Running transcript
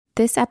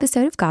This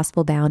episode of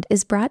Gospel Bound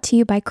is brought to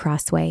you by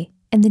Crossway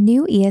and the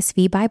new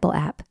ESV Bible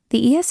app.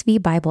 The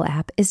ESV Bible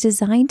app is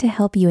designed to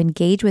help you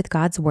engage with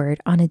God's Word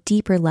on a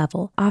deeper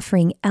level,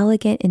 offering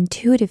elegant,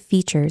 intuitive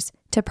features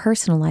to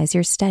personalize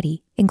your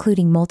study,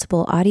 including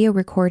multiple audio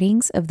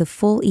recordings of the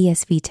full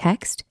ESV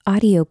text,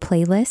 audio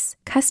playlists,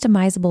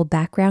 customizable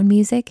background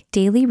music,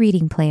 daily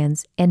reading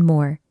plans, and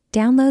more.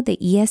 Download the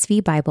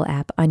ESV Bible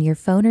app on your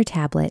phone or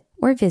tablet,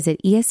 or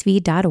visit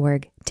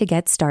esv.org to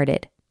get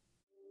started.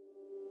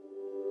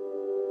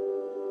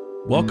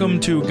 Welcome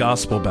to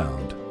Gospel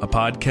Bound, a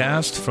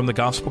podcast from the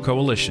Gospel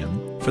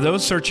Coalition for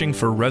those searching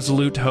for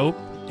resolute hope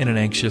in an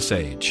anxious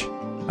age.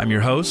 I'm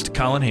your host,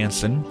 Colin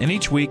Hansen, and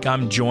each week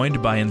I'm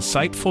joined by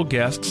insightful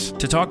guests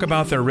to talk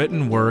about their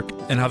written work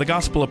and how the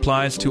gospel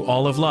applies to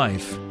all of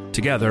life.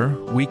 Together,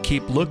 we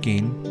keep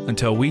looking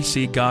until we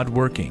see God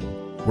working.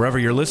 Wherever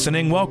you're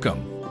listening,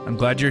 welcome. I'm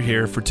glad you're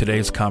here for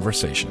today's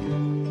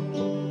conversation.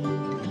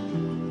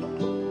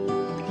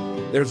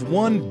 There's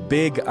one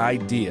big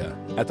idea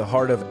at the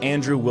heart of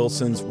Andrew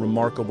Wilson's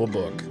remarkable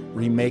book,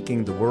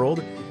 Remaking the World: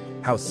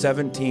 How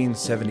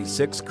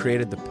 1776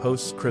 Created the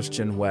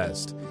Post-Christian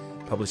West,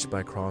 published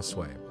by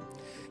Crossway.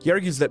 He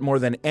argues that more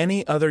than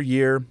any other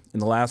year in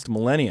the last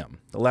millennium,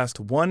 the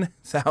last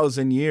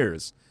 1,000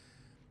 years,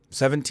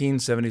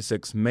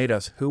 1776 made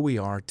us who we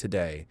are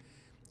today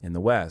in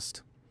the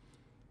West.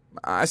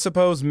 I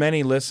suppose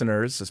many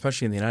listeners,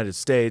 especially in the United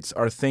States,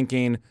 are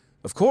thinking,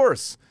 of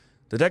course,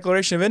 the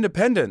Declaration of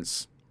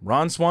Independence.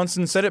 Ron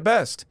Swanson said it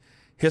best.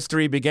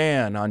 History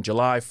began on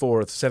July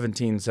 4th,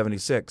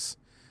 1776.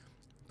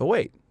 But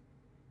wait,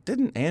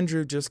 didn't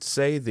Andrew just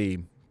say the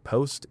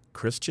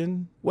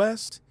post-Christian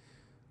West?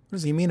 What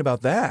does he mean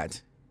about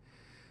that?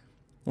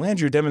 Well,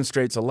 Andrew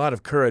demonstrates a lot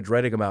of courage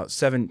writing about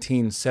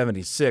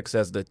 1776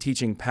 as the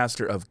teaching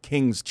pastor of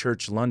King's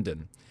Church,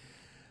 London.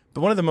 But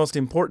one of the most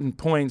important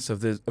points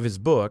of his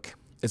book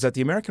is that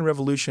the American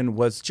Revolution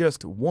was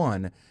just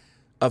one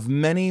of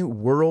many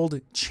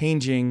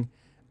world-changing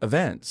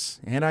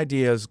events and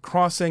ideas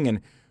crossing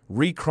and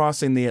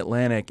recrossing the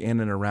Atlantic in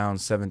and around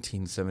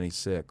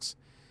 1776.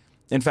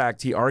 In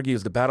fact, he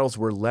argues the battles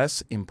were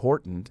less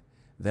important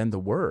than the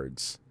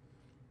words.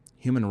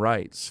 Human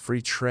rights,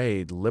 free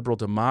trade, liberal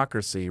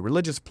democracy,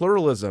 religious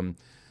pluralism,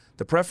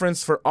 the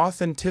preference for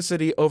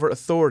authenticity over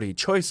authority,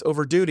 choice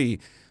over duty,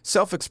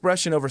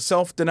 self-expression over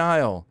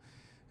self-denial.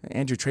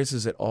 Andrew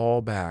traces it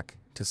all back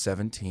to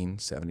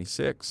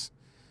 1776.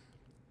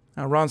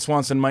 Now, Ron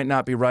Swanson might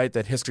not be right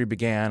that history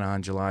began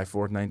on July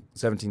 4th,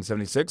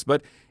 1776,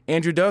 but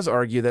Andrew does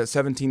argue that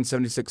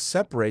 1776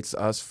 separates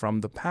us from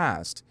the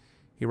past.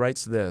 He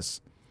writes this: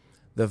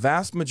 "The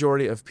vast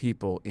majority of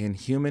people in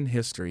human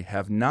history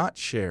have not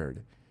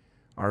shared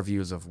our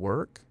views of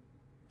work,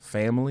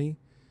 family,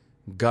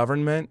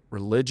 government,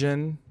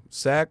 religion,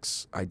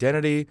 sex,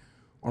 identity,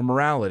 or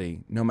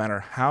morality, no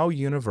matter how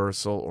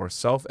universal or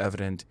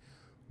self-evident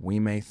we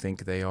may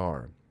think they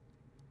are."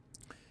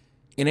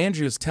 In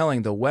Andrew's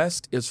telling, the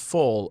West is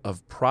full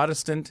of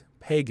Protestant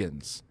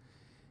pagans,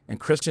 and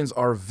Christians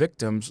are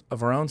victims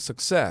of our own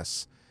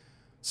success.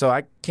 So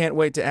I can't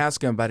wait to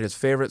ask him about his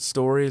favorite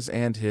stories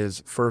and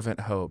his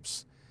fervent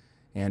hopes.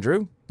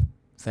 Andrew,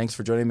 thanks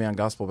for joining me on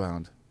Gospel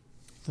Bound.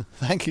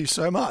 Thank you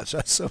so much.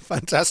 That's a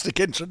fantastic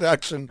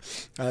introduction.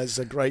 It's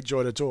a great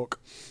joy to talk.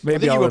 Maybe I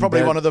think I'll you were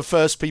probably embed- one of the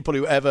first people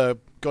who ever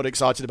got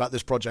excited about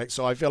this project,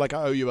 so I feel like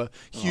I owe you a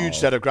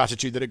huge debt of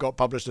gratitude that it got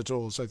published at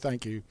all, so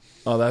thank you.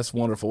 Oh, that's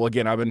wonderful. Well,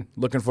 again, I've been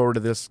looking forward to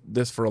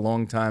this for a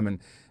long time and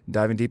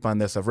diving deep on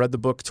this. I've read the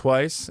book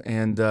twice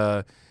and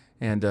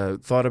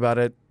thought about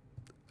it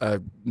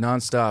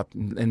nonstop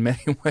in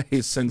many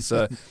ways since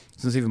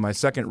even my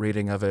second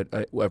reading of it.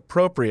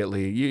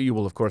 Appropriately, you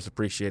will of course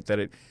appreciate that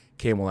it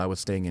came while I was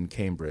staying in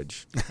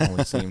Cambridge.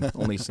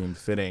 Only seemed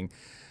fitting.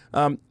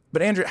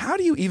 But Andrew, how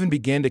do you even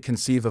begin to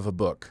conceive of a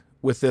book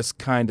with this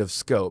kind of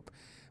scope?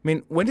 I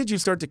mean, when did you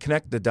start to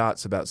connect the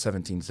dots about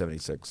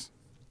 1776?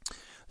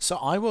 So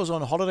I was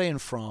on holiday in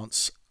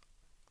France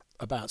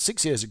about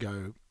 6 years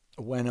ago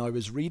when I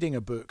was reading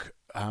a book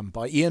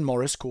by Ian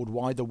Morris called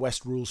Why the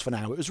West Rules for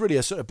Now. It was really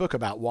a sort of book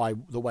about why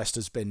the West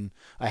has been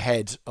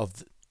ahead of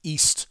the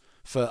East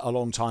for a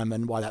long time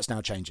and why that's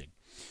now changing.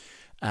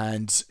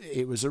 And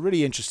it was a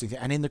really interesting thing.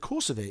 And in the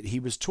course of it, he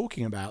was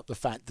talking about the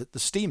fact that the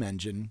steam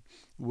engine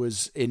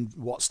was in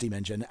Watt's steam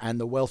engine and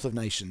the wealth of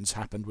nations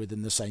happened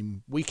within the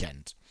same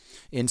weekend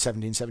in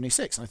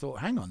 1776. And I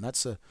thought, hang on,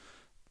 that's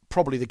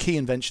probably the key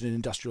invention in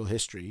industrial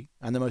history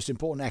and the most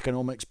important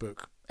economics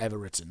book ever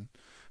written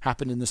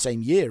happened in the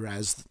same year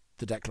as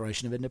the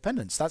Declaration of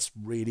Independence. That's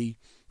really,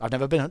 I've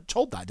never been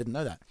told that. I didn't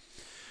know that.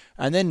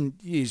 And then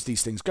as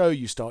these things go,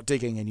 you start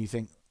digging and you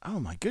think, oh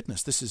my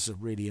goodness, this is a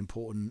really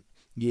important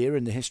year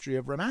in the history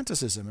of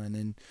Romanticism and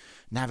in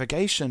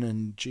navigation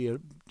and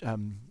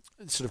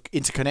sort of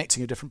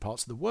interconnecting of different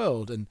parts of the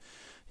world and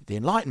the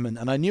Enlightenment.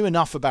 And I knew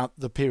enough about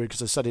the period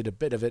because I studied a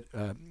bit of it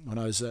when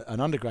I was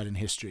an undergrad in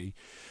history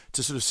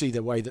to sort of see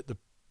the way that the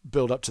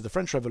build up to the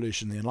French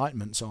Revolution, the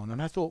Enlightenment and so on.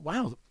 And I thought,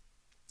 wow,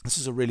 this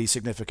is a really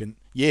significant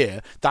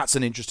year. That's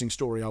an interesting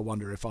story. I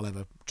wonder if I'll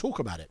ever talk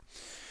about it.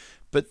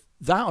 But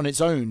that on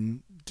its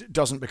own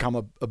doesn't become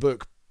a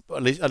book.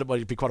 At least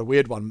it'd be quite a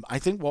weird one. I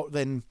think what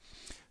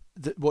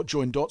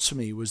joined dots for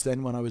me was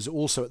then when I was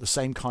also at the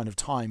same kind of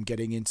time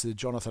getting into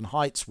Jonathan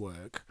Haidt's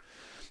work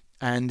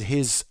and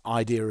his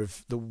idea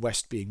of the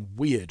West being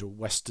weird, or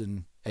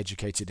Western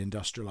educated,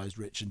 industrialized,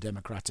 rich and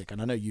democratic.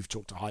 And I know you've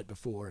talked to Haidt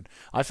before, and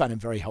I found him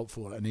very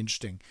helpful and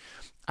interesting.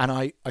 And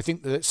I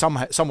think that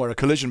somewhere a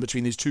collision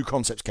between these two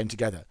concepts came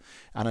together.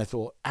 And I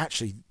thought,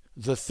 actually,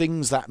 the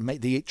things that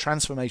made the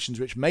transformations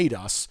which made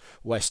us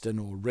Western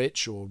or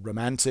rich or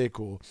romantic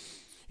or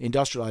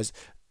industrialized,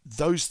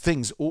 those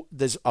things,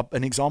 there's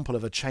an example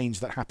of a change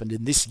that happened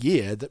in this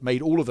year that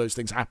made all of those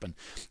things happen.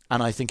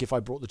 And I think if I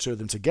brought the two of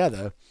them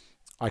together,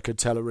 I could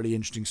tell a really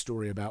interesting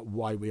story about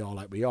why we are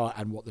like we are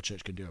and what the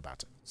church can do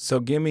about it.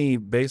 So give me,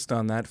 based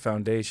on that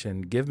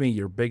foundation, give me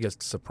your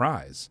biggest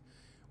surprise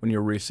when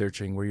you're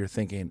researching, where you're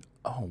thinking,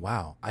 oh,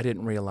 wow, I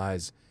didn't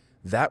realize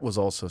that was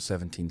also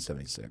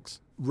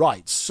 1776.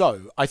 Right.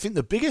 So I think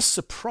the biggest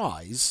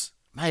surprise,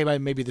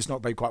 maybe this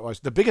not very quite wise,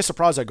 the biggest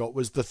surprise I got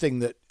was the thing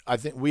that I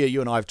think you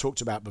and I have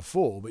talked about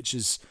before, which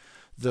is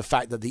the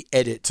fact that the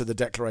edit to the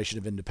Declaration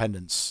of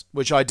Independence,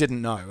 which I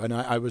didn't know, and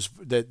I was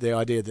the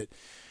idea that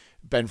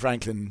Ben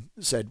Franklin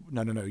said,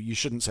 no, you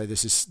shouldn't say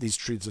these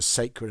truths are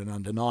sacred and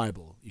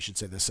undeniable. You should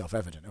say they're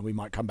self-evident, and we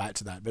might come back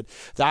to that. But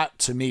that,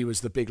 to me,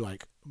 was the big,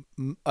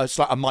 it's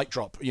like a mic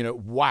drop.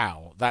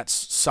 Wow, that's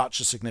such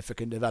a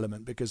significant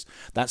development, because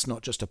that's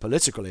not just a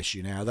political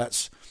issue now.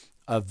 That's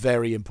a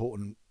very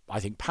important,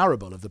 I think,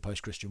 parable of the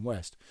post-Christian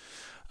West.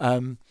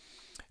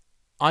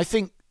 I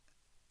think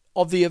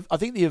the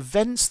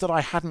events that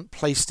I hadn't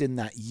placed in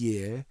that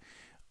year,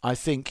 I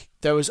think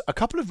there was a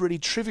couple of really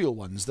trivial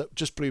ones that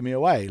just blew me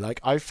away. Like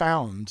I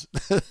found,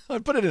 I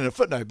put it in a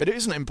footnote, but it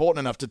isn't important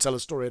enough to tell a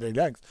story at any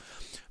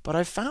length. But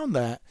I found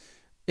that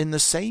in the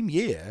same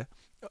year,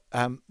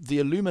 the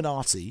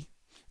Illuminati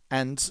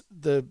and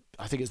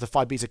I think it's the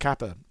Phi Beta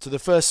Kappa, so the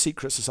first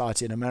secret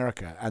society in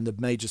America and the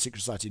major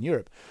secret society in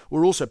Europe,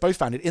 were also both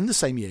founded in the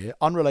same year,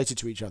 unrelated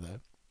to each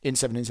other, in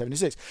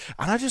 1776.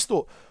 And I just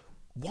thought,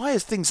 why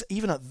is things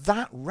even at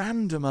that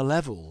random a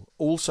level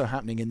also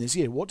happening in this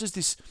year?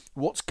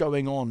 What's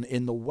going on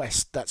in the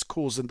West that's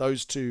causing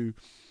those two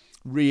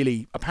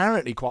really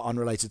apparently quite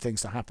unrelated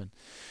things to happen?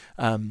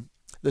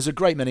 There's a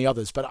great many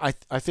others, but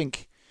I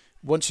think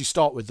once you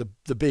start with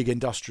the big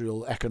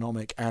industrial,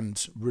 economic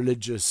and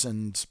religious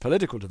and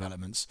political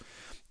developments,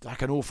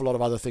 like an awful lot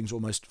of other things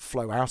almost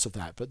flow out of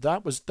that. But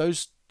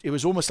it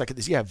was almost like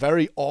this,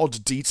 very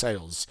odd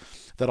details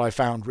that I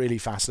found really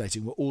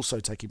fascinating were also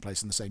taking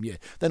place in the same year.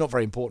 They're not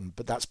very important,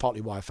 but that's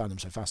partly why I found them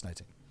so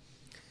fascinating.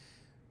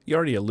 You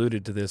already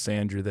alluded to this,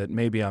 Andrew, that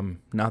maybe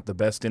I'm not the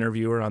best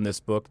interviewer on this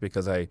book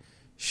because I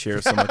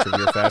share so much of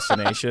your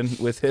fascination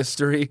with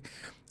history.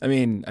 I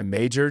mean, I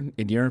majored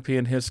in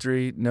European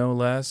history, no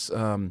less.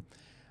 I'm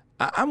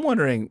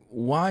wondering,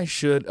 why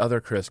should other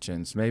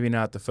Christians, maybe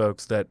not the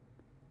folks that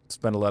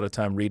spend a lot of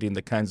time reading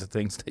the kinds of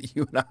things that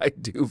you and I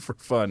do for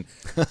fun,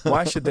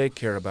 why should they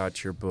care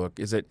about your book?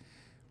 Is it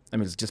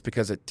just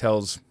because it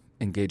tells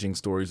engaging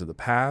stories of the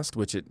past,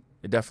 which it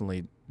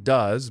definitely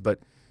does, but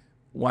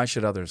why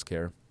should others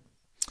care?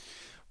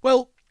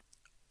 Well,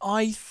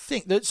 I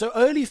think that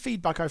early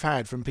feedback I've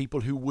had from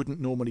people who wouldn't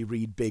normally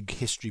read big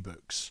history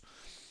books,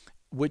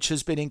 which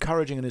has been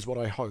encouraging and is what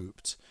I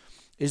hoped,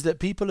 is that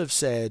people have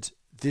said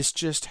this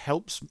just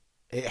helps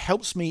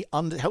me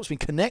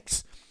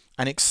connect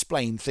and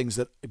explain things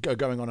that are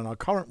going on in our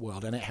current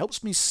world, and it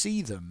helps me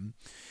see them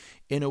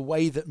in a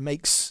way that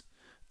makes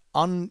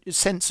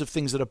sense of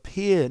things that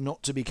appear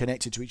not to be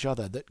connected to each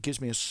other, that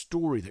gives me a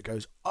story that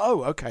goes,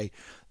 oh, okay,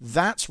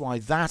 that's why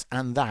that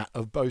and that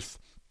are both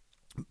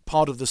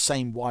part of the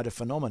same wider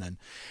phenomenon.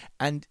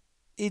 And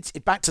it's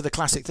back to the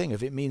classic thing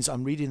of, it means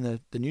I'm reading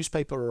the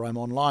newspaper or I'm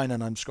online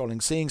and I'm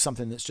scrolling, seeing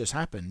something that's just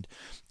happened,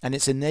 and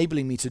it's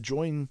enabling me to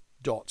join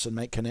dots and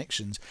make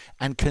connections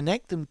and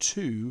connect them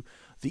to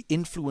the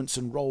influence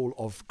and role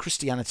of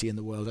Christianity in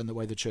the world and the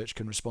way the church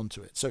can respond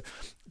to it. So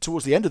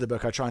towards the end of the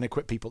book, I try and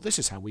equip people, this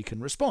is how we can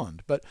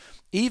respond. But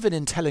even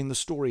in telling the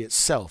story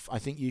itself, I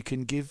think you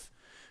can give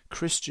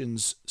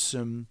Christians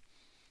some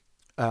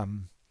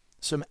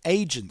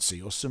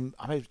agency, or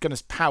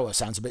power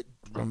sounds a bit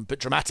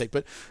dramatic,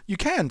 but you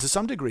can to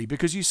some degree,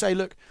 because you say,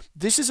 look,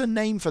 this is a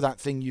name for that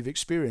thing you've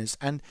experienced,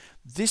 and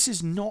this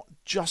is not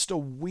just a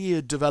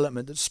weird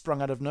development that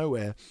sprung out of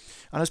nowhere.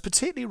 And I was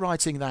particularly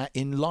writing that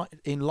in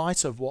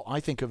light of what I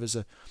think of as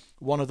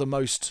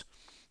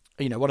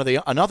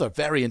another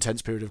very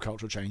intense period of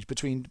cultural change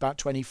between about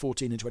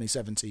 2014 and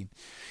 2017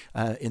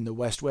 in the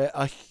West, where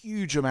a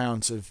huge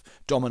amount of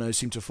dominoes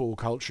seem to fall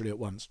culturally at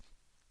once.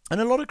 And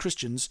a lot of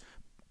Christians,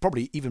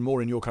 probably even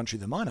more in your country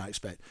than mine, I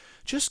expect,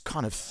 just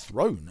kind of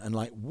thrown and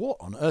like, what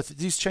on earth?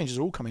 These changes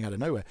are all coming out of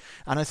nowhere.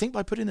 And I think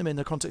by putting them in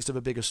the context of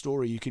a bigger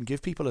story, you can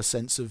give people a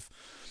sense of,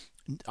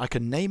 I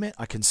can name it,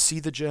 I can see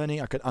the journey,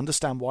 I can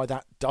understand why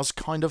that does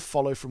kind of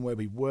follow from where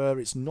we were.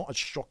 It's not as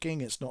shocking,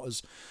 it's not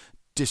as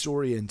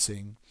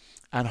disorienting,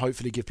 and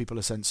hopefully give people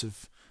a sense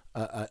of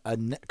a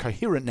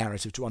coherent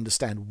narrative to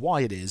understand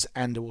why it is,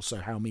 and also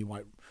how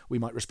we we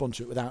might respond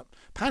to it without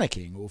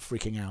panicking or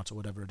freaking out or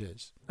whatever it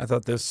is. I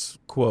thought this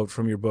quote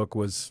from your book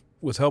was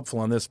helpful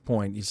on this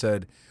point. You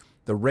said,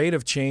 "The rate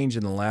of change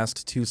in the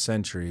last 2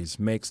 centuries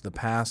makes the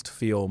past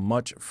feel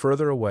much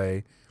further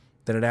away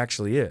than it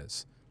actually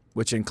is,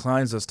 which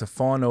inclines us to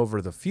fawn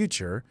over the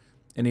future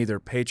and either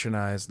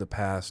patronize the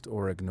past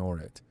or ignore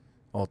it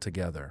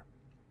altogether."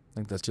 I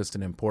think that's just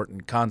an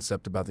important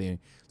concept about the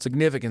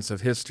significance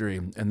of history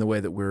and the way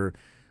that we're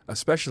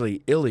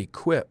especially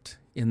ill-equipped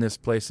in this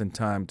place and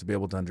time to be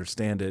able to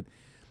understand it,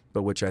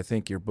 but which I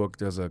think your book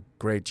does a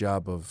great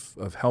job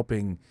of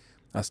helping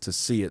us to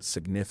see its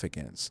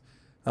significance.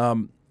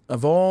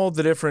 Of all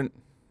the different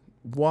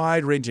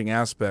wide-ranging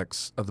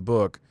aspects of the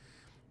book,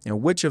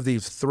 which of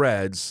these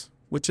threads,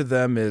 which of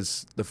them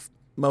is the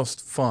most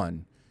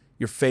fun,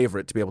 your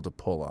favorite to be able to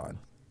pull on?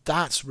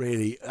 That's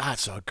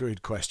a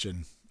good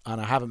question. And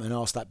I haven't been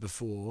asked that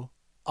before.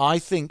 I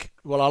think,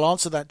 well, I'll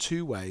answer that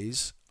 2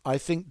 ways. I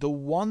think the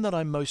one that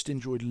I most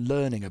enjoyed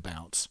learning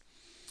about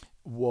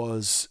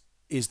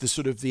is the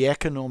sort of the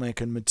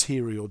economic and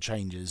material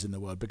changes in the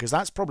world, because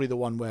that's probably the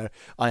one where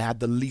I had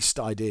the least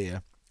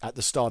idea at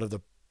the start of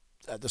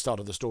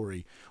the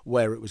story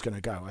where it was going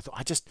to go.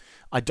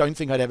 I don't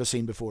think I'd ever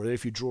seen before that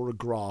if you draw a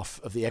graph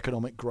of the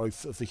economic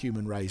growth of the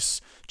human race,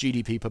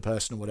 GDP per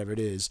person or whatever it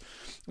is,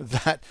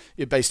 that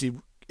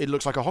it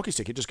looks like a hockey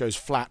stick. It just goes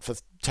flat for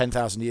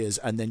 10,000 years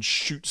and then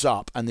shoots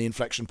up, and the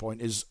inflection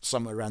point is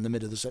somewhere around the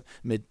mid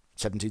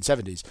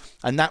 1770s.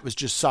 And that was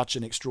just such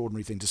an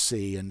extraordinary thing to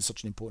see and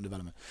such an important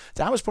development.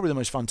 That was probably the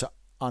most fun to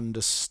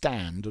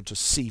understand or to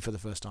see for the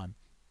first time.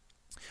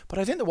 But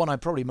I think the one I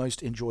probably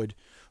most enjoyed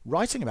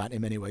writing about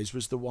in many ways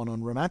was the one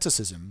on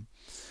Romanticism,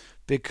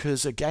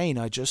 because again,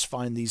 I just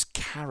find these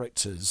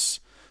characters,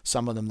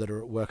 some of them that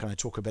are at work, and I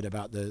talk a bit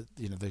about the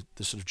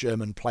sort of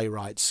German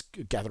playwrights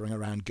gathering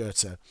around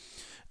Goethe,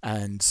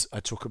 and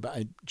I talk about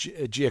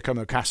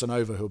Giacomo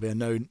Casanova, who'll be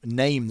a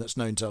name that's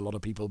known to a lot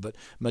of people, but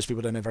most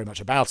people don't know very much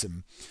about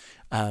him.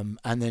 And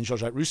then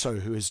Jean-Jacques Rousseau,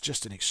 who is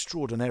just an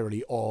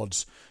extraordinarily odd,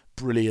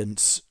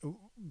 brilliant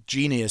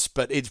genius,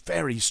 but it's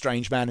very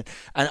strange man.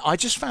 And I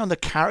just found the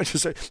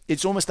characters,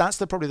 it's almost,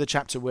 probably the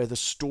chapter where the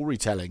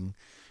storytelling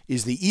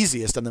is the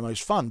easiest and the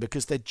most fun,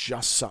 because they're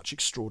just such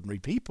extraordinary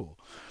people.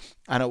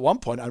 And at one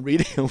point I'm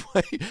reading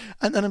away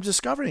and then I'm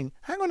discovering,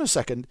 hang on a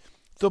second,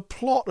 the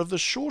plot of the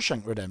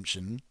Shawshank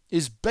Redemption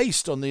is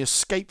based on the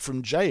escape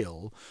from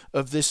jail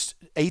of this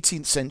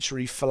 18th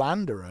century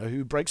philanderer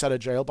who breaks out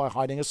of jail by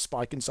hiding a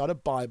spike inside a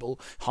Bible,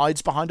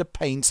 hides behind a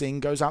painting,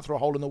 goes out through a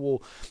hole in the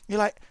wall. You're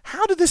like,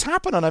 how did this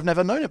happen? And I've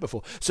never known it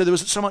before. So there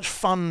was so much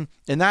fun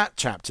in that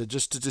chapter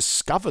just to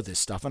discover this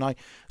stuff. And I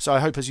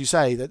hope, as you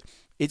say, that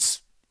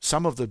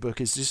some of the book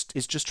is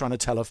just trying to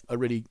tell a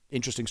really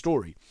interesting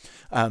story,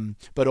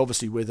 but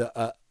obviously with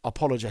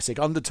apologetic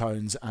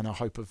undertones and a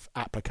hope of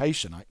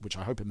application, which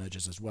I hope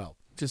emerges as well.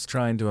 Just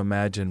trying to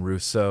imagine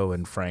Rousseau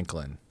and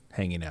Franklin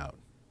hanging out.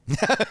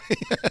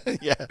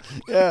 Yeah.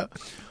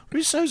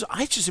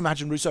 I just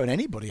imagine Rousseau and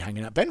anybody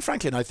hanging out. Ben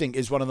Franklin, I think,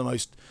 is one of the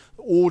most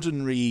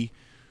ordinary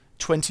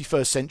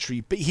 21st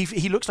century, but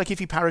he looks like if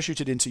he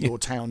parachuted into your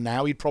town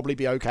now, he'd probably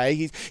be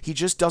okay. He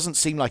just doesn't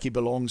seem like he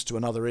belongs to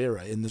another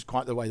era in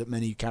quite the way that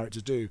many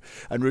characters do.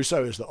 And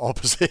Rousseau is the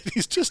opposite.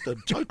 He's just a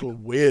total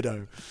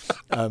weirdo,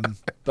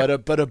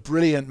 but a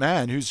brilliant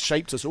man who's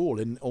shaped us all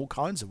in all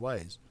kinds of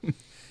ways.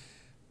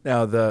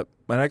 Now,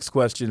 my next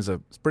question is a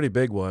pretty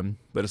big one,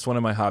 but it's one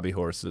of my hobby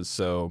horses,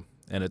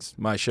 and it's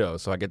my show,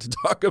 so I get to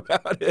talk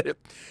about it.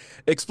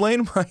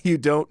 Explain why you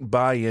don't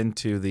buy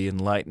into the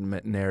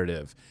Enlightenment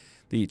narrative,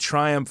 the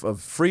triumph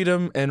of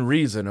freedom and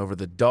reason over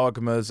the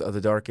dogmas of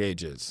the Dark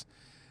Ages.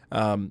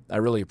 I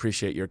really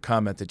appreciate your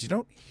comment that you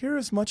don't hear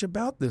as much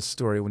about this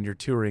story when you're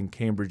touring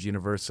Cambridge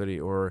University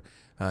or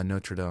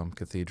Notre Dame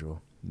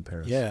Cathedral in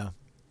Paris. Yeah.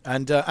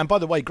 And by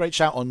the way, great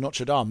shout on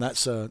Notre Dame.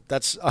 That's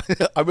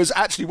I was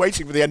actually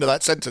waiting for the end of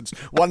that sentence,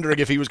 wondering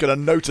if he was going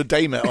to Notre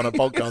Dame it on a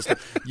podcast.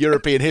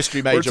 European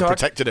history major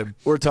protected him.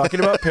 We're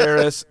talking about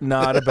Paris,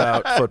 not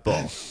about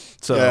football.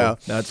 So yeah.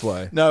 That's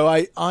why. No,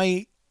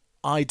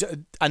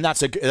 and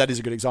that is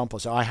a good example.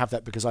 So I have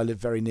that because I live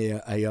very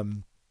near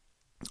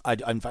I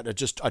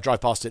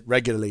drive past it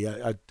regularly,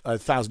 a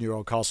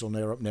 1,000-year-old castle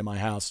near my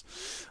house,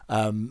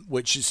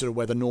 which is sort of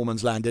where the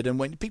Normans landed. And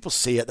when people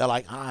see it, they're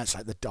like, it's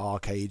like the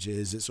Dark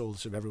Ages. It's all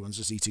sort of everyone's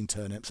just eating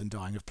turnips and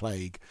dying of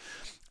plague.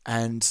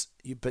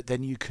 But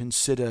then you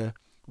consider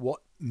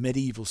what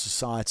medieval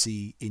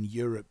society in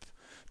Europe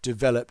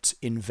developed,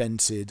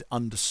 invented,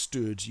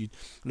 understood. You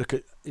look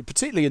at,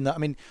 particularly in that, I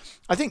mean,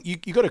 I think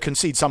you got to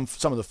concede some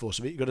of the force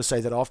of it. You've got to say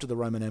that after the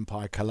Roman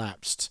Empire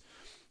collapsed,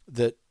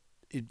 that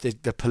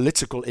the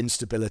political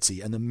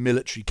instability and the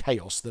military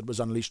chaos that was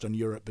unleashed on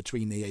Europe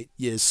between the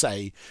years,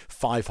 say,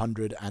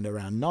 500 and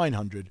around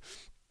 900,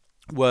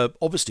 were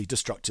obviously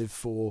destructive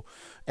for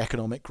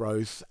economic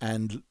growth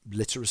and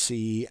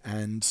literacy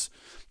and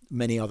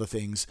many other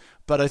things.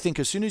 But I think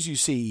as soon as you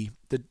see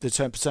the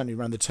turn, certainly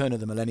around the turn of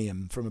the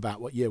millennium, from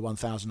about year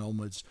 1000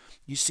 onwards,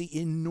 you see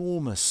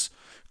enormous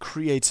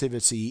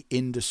creativity,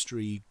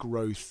 industry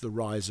growth, the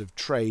rise of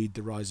trade,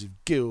 the rise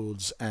of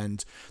guilds,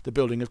 and the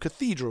building of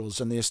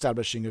cathedrals, and the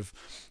establishing of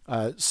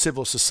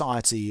civil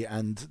society,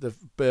 and the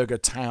burgher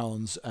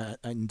towns,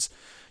 and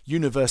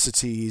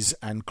universities,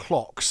 and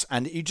clocks,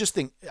 and you just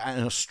think,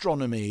 and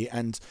astronomy,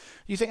 and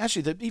you think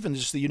actually that even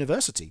just the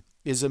university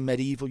is a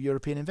medieval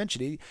European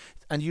invention,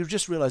 and you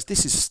just realise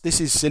this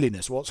is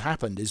silliness. What's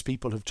happened is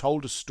people have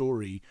told a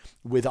story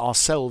with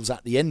ourselves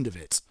at the end of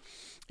it,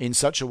 in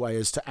such a way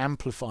as to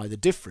amplify the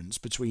difference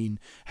between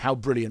how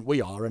brilliant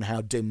we are and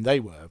how dim they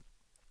were,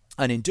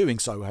 and in doing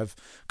so have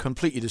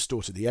completely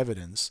distorted the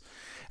evidence.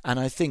 And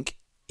I think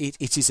it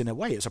is, in a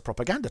way, it's a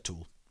propaganda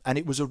tool. And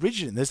it was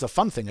originally, there's the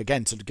fun thing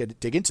again to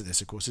dig into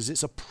this, of course, is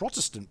it's a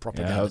Protestant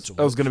propaganda tool.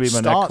 That was going to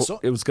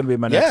be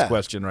my next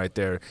question right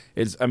there.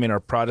 Are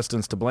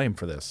Protestants to blame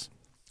for this?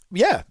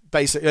 Yeah,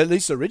 basically, at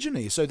least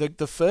originally. So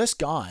the first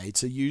guy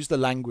to use the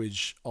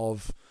language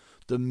of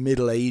the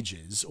Middle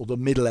Ages, or the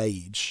Middle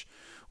Age,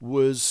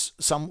 was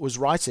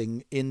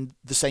writing in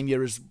the same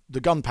year as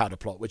the Gunpowder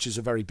Plot, which is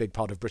a very big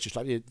part of British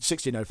life.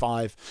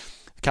 1605,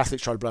 the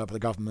Catholics tried to blow up the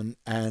government,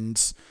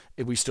 and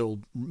we still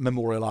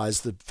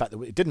memorialise the fact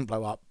that it didn't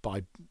blow up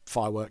by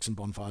fireworks and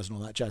bonfires and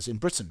all that jazz in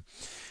Britain.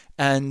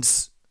 And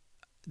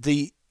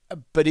that's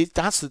where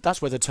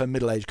the term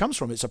Middle Age comes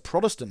from. It's a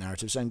Protestant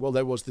narrative saying, well,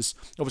 there was this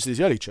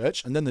early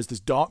church, and then there's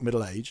this dark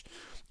Middle Age,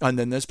 and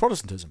then there's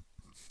Protestantism.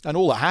 And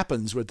all that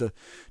happens with the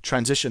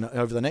transition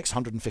over the next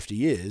 150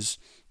 years,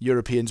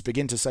 Europeans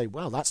begin to say,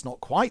 well, that's not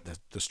quite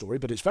the story,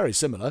 but it's very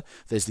similar.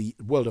 There's the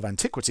world of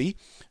antiquity,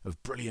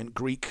 of brilliant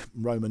Greek,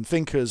 Roman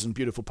thinkers and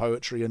beautiful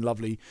poetry and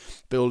lovely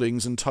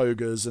buildings and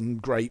togas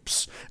and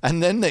grapes.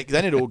 And then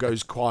it all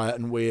goes quiet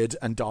and weird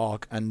and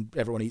dark, and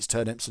everyone eats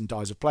turnips and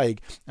dies of plague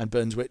and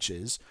burns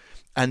witches.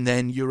 And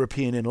then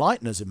European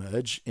enlighteners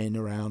emerge in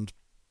around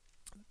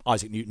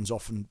Isaac Newton's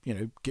often,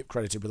 get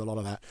credited with a lot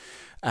of that.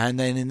 And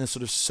then in the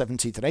sort of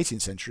 17th and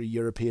 18th century,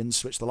 Europeans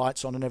switch the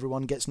lights on and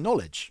everyone gets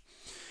knowledge.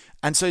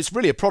 And so it's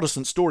really a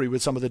Protestant story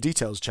with some of the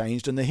details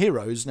changed, and the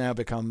heroes now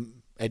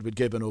become Edward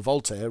Gibbon or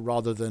Voltaire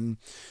rather than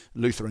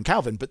Luther and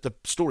Calvin, but the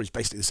story's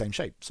basically the same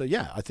shape. So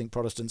yeah, I think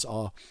Protestants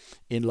are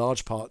in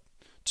large part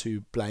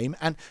to blame.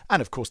 And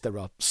of course there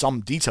are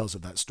some details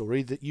of that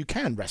story that you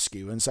can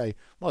rescue and say,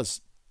 well,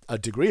 there's a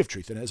degree of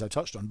truth in it, as I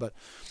touched on, but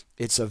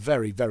it's a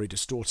very, very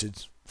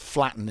distorted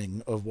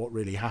flattening of what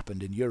really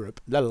happened in Europe,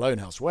 let alone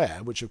elsewhere,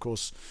 which of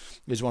course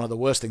is one of the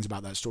worst things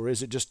about that story,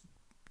 is it just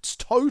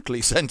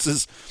totally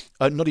centers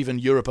not even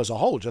Europe as a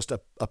whole, just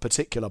a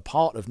particular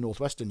part of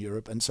northwestern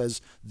Europe, and says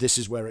this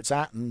is where it's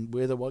at, and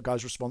we're the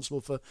guys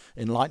responsible for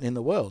enlightening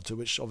the world, to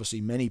which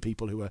obviously many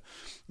people who were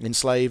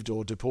enslaved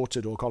or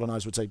deported or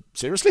colonized would say,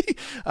 seriously?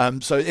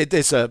 So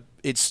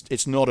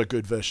it's not a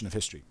good version of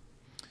history.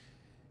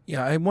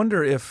 Yeah, I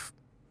wonder if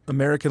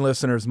American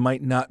listeners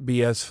might not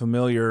be as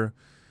familiar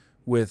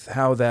with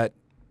how that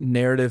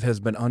narrative has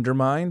been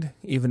undermined,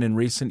 even in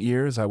recent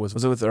years. I was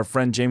with our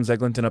friend James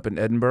Eglinton up in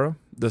Edinburgh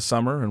this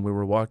summer, and we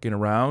were walking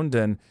around,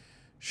 and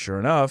sure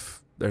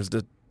enough, there's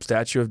the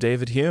statue of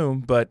David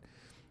Hume, but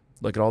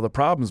look at all the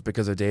problems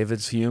because of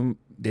David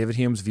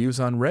Hume's views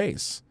on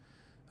race.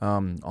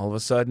 All of a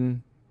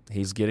sudden,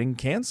 he's getting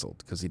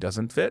canceled because he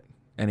doesn't fit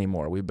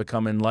anymore. We've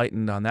become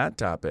enlightened on that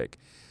topic.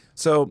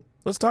 So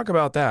let's talk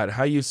about that,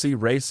 how you see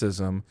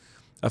racism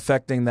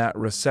affecting that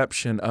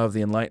reception of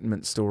the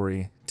Enlightenment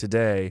story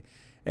today.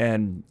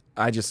 And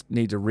I just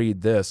need to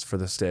read this for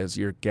this day as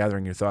you're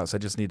gathering your thoughts. I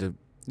just need to,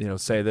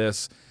 say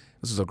this.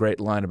 This is a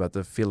great line about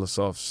the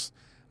philosophes.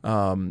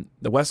 The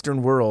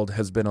Western world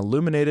has been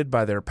illuminated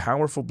by their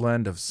powerful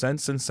blend of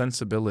sense and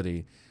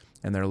sensibility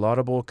and their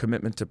laudable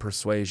commitment to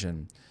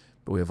persuasion,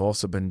 but we have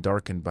also been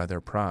darkened by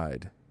their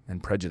pride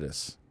and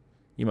prejudice.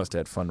 You must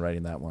have had fun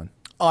writing that one.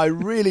 I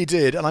really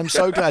did, and I'm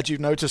so glad you've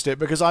noticed it,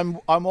 because I'm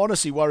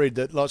honestly worried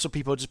that lots of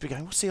people will just be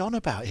going, what's he on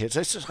about here? It's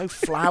just so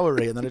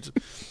flowery, and then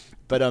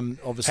but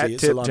obviously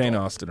it's a line. Jane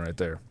Austen right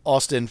there.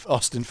 Austen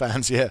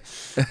fans, yeah.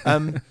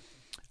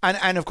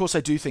 And of course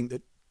I do think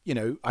that,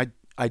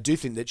 I do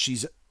think that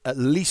she's, at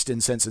least in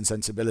Sense and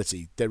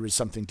Sensibility, there is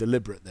something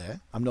deliberate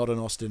there. I'm not an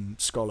Austen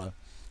scholar,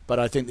 but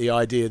I think the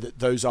idea that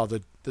those are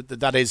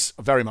that is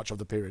very much of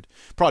the period.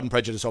 Pride and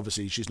Prejudice,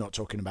 obviously, she's not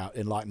talking about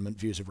Enlightenment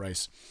views of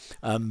race,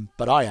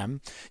 but I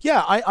am.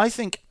 Yeah, I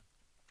think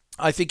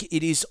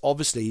it is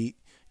obviously,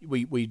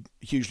 we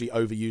hugely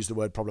overuse the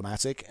word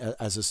problematic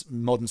as a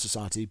modern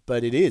society,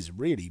 but it is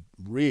really,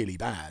 really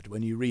bad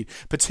when you read,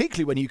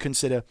 particularly when you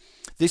consider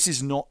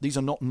these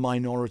are not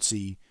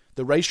minority,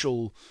 the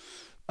racial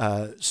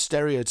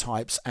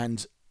stereotypes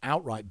and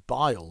outright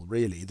bile,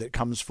 really, that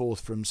comes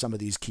forth from some of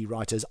these key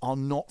writers are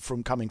not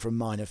coming from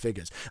minor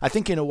figures. I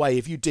think in a way,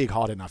 if you dig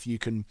hard enough, you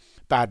can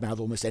badmouth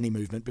almost any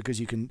movement,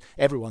 because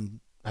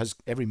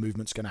every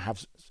movement's going to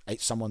have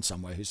someone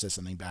somewhere who says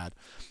something bad.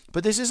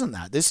 But this isn't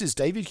that. This is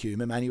David Hume,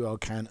 Immanuel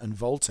Kant, and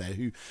Voltaire,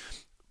 who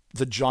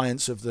the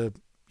giants of the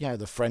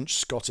French,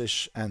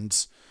 Scottish,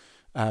 and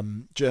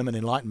German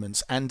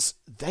Enlightenments, and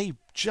they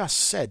just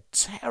said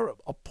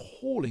terrible,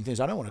 appalling things.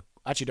 I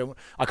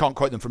can't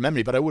quote them from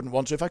memory, but I wouldn't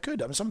want to if I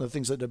could. I mean, some of the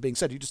things that are being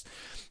said,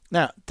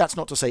 now that's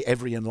not to say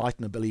every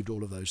enlightener believed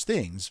all of those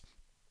things.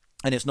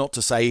 And it's not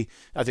to say,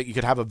 I think you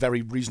could have a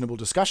very reasonable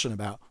discussion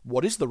about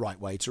what is the right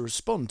way to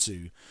respond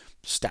to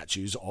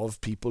statues of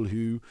people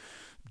who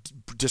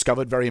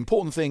discovered very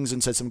important things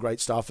and said some great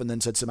stuff and then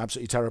said some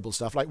absolutely terrible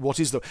stuff. Like,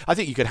 I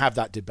think you could have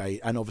that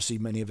debate, and obviously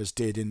many of us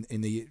did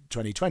in the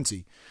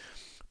 2020.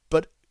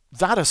 But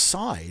that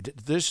aside,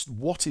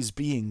 what is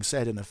being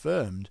said and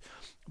affirmed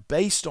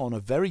based on a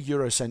very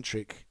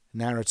Eurocentric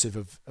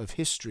narrative of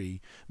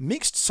history,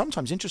 mixed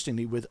sometimes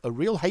interestingly with a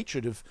real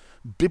hatred of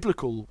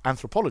biblical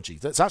anthropology.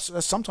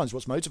 That's sometimes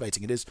what's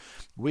motivating it. Is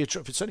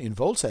certainly in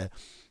Voltaire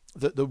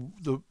that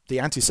the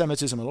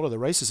anti-Semitism, a lot of the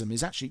racism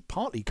is actually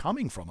partly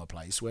coming from a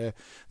place where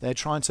they're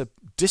trying to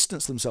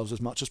distance themselves as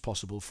much as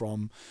possible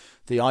from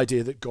the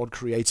idea that God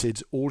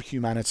created all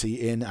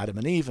humanity in Adam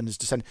and Eve and his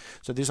descent.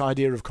 So this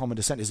idea of common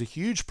descent is a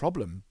huge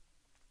problem.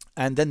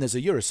 And then there's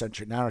a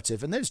Eurocentric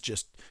narrative, and there's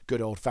just good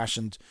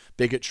old-fashioned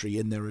bigotry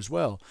in there as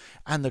well.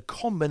 And the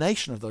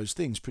combination of those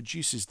things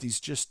produces these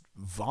just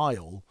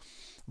vile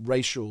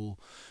racial,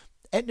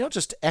 not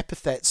just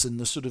epithets and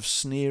the sort of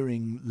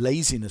sneering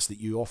laziness that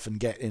you often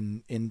get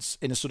in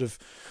a sort of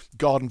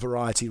garden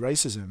variety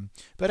racism,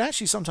 but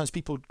actually sometimes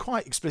people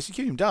quite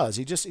explicitly, Hume does,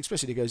 he just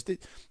explicitly goes,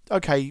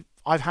 okay,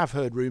 I have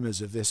heard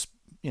rumours of this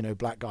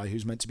black guy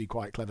who's meant to be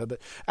quite clever, but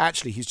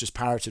actually he's just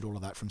parroted all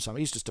of that from somewhere.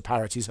 He's just a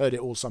parrot. He's heard it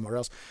all somewhere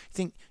else. I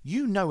think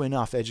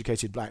enough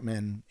educated black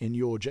men in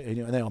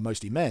and they are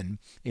mostly men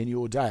in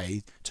your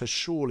day, to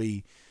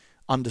surely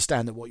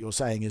understand that what you're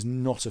saying is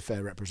not a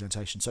fair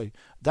representation. So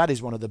that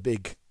is one of the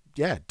big,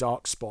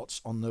 dark spots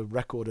on the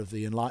record of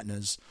the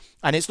Enlighteners.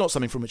 And it's not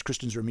something from which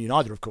Christians are immune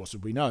either, of course,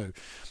 as we know.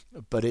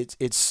 But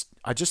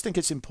I just think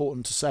it's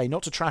important to say,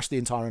 not to trash the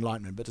entire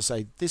Enlightenment, but to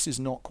say this is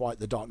not quite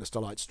the darkness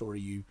to light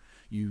story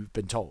you've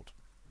been told.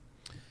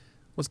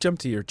 Let's jump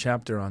to your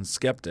chapter on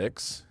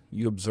skeptics.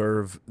 You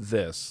observe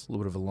this, a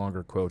little bit of a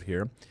longer quote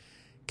here.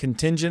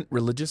 Contingent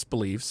religious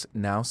beliefs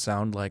now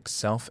sound like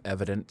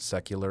self-evident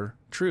secular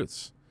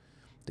truths.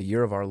 The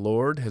year of our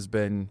Lord has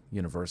been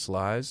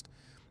universalized.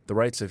 The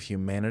rights of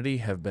humanity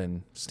have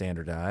been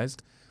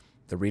standardized.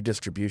 The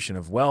redistribution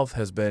of wealth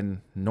has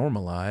been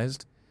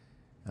normalized.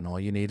 And all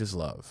you need is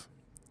love.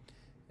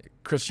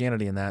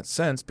 Christianity, in that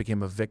sense,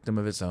 became a victim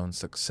of its own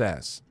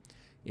success.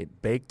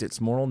 It baked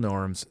its moral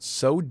norms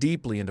so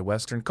deeply into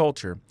Western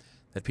culture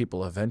that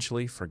people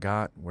eventually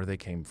forgot where they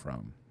came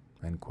from.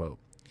 End quote.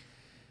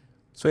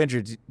 So,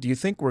 Andrew, do you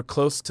think we're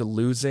close to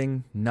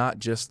losing not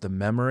just the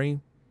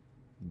memory,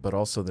 but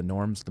also the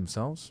norms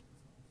themselves?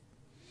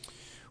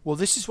 Well,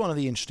 this is one of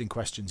the interesting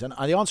questions, and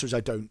the answer is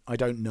I don't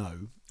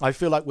know. I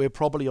feel like we're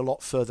probably a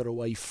lot further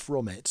away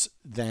from it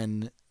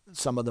than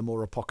some of the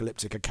more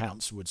apocalyptic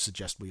accounts would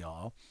suggest we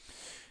are.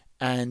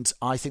 And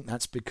I think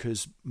that's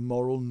because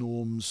moral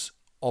norms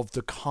of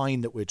the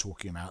kind that we're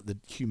talking about, the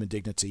human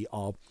dignity,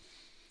 are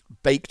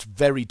baked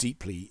very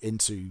deeply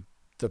into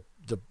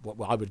the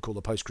what I would call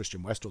the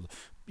post-Christian West, or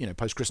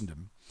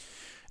post-Christendom.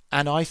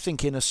 And I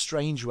think in a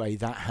strange way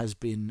that has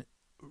been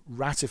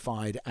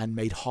ratified and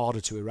made harder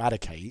to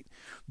eradicate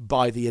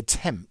by the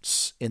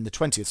attempts in the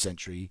 20th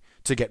century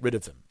to get rid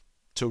of them,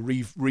 to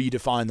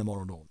redefine the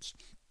moral norms.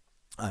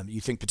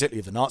 You think particularly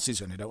of the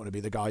Nazis, and I don't want to be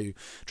the guy who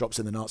drops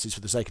in the Nazis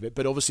for the sake of it,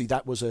 but obviously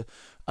that was a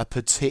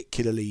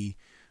particularly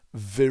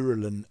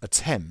virulent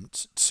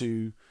attempt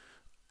to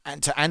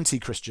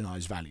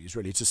anti-Christianize values,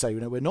 really, to say,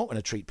 we're not going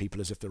to treat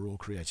people as if they're all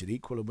created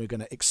equal, and we're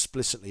going to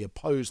explicitly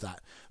oppose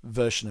that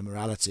version of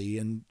morality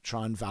and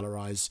try and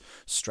valorize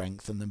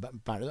strength. And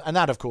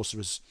that, of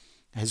course,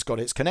 has got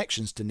its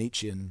connections to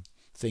Nietzschean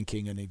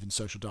thinking and even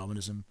social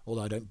Darwinism,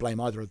 although I don't blame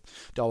either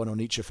Darwin or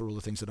Nietzsche for all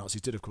the things the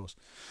Nazis did, of course.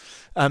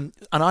 And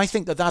I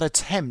think that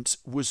attempt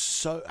was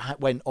so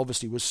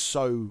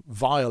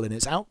vile in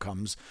its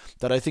outcomes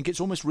that I think it's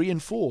almost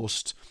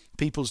reinforced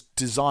people's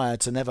desire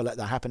to never let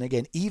that happen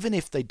again, even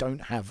if they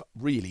don't have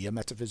really a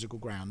metaphysical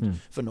ground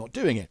for not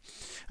doing it.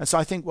 And so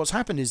I think what's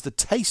happened is the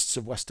tastes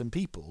of Western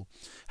people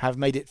have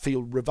made it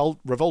feel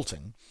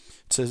revolting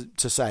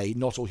to say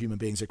not all human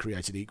beings are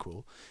created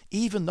equal,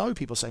 even though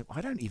people say,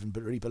 I don't even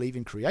really believe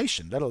in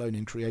creation, let alone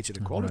in created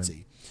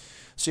equality. Right.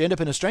 So you end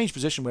up in a strange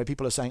position where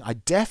people are saying, I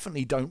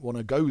definitely don't want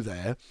to go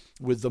there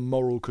with the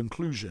moral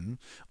conclusion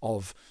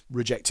of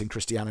rejecting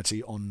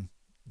Christianity on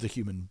the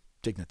human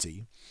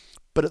dignity.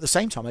 But at the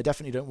same time, I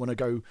definitely don't want to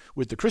go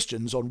with the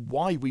Christians on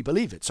why we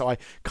believe it. So I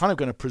kind of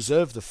going to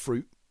preserve the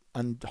fruit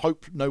and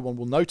hope no one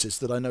will notice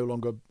that I no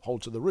longer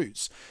hold to the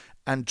roots,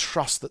 and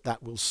trust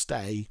that will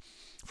stay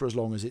for as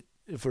long as it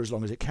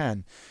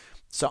can.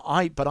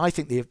 I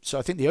think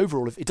the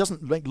overall, it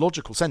doesn't make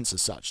logical sense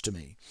as such to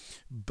me,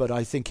 but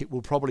I think it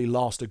will probably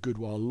last a good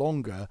while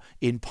longer,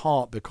 in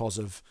part because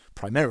of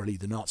primarily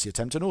the Nazi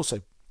attempt, and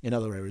also in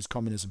other areas,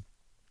 communism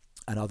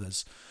and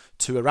others,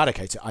 to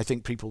eradicate it. I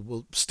think people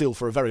will still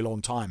for a very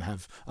long time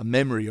have a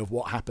memory of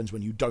what happens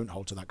when you don't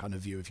hold to that kind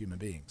of view of human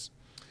beings.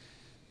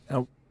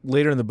 Now,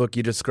 later in the book,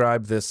 you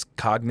describe this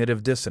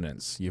cognitive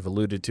dissonance. You've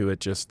alluded to it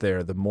just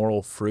there, the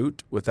moral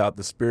fruit without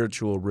the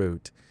spiritual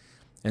root,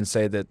 and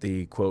say that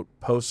the, quote,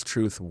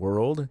 post-truth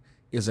world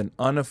is an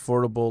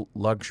unaffordable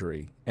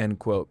luxury, end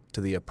quote,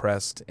 to the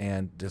oppressed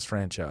and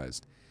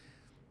disfranchised.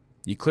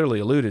 You clearly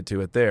alluded to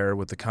it there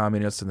with the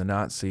communists and the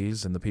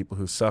Nazis and the people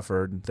who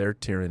suffered their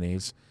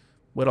tyrannies.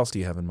 What else do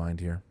you have in mind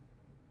here?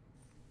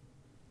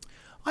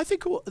 I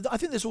think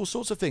there's all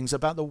sorts of things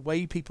about the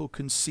way people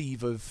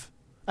conceive of,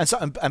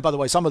 and by the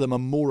way, some of them are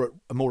more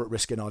at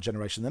risk in our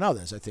generation than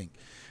others, I think.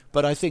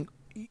 But I think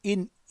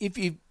if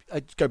you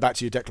go back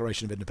to your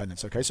Declaration of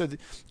Independence, okay, so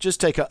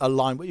just take a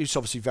line, which is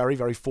obviously very,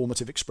 very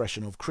formative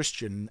expression of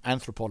Christian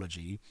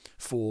anthropology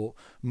for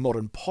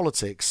modern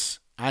politics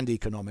and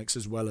economics,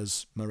 as well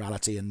as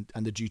morality and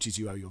the duties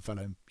you owe your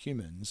fellow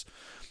humans.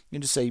 You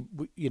just say,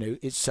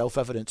 it's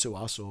self-evident to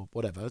us, or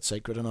whatever,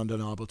 sacred and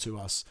undeniable to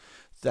us,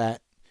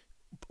 that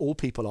all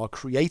people are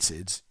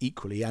created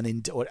equally and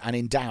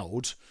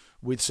endowed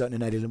with certain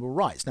inalienable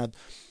rights. Now,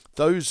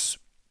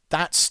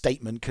 that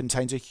statement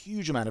contains a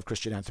huge amount of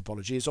Christian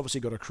anthropology. It's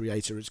obviously got a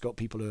creator. It's got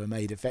people who are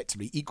made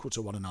effectively equal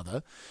to one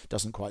another.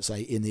 Doesn't quite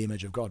say in the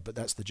image of God, but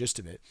that's the gist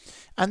of it.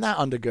 And that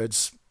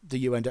undergirds the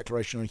UN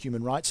Declaration on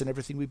Human Rights and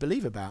everything we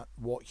believe about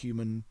what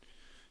humans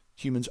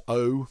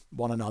owe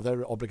one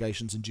another,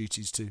 obligations and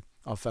duties to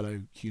our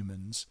fellow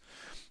humans.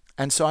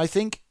 And so I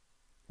think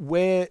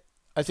there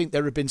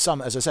have been some,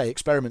 as I say,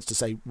 experiments to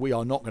say we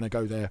are not going to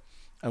go there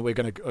and we're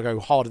going to go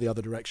harder the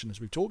other direction,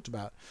 as we've talked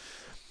about.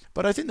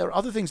 But I think there are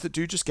other things that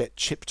do just get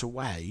chipped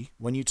away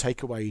when you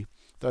take away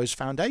those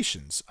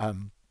foundations. I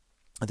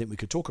think we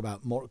could talk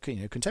about more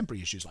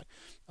contemporary issues, like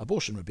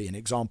abortion would be an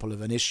example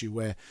of an issue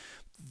where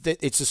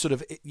it's a sort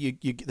of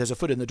there's a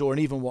foot in the door,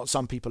 and even what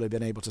some people have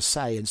been able to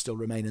say and still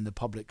remain in the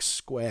public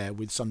square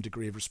with some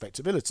degree of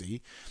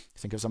respectability.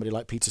 Think of somebody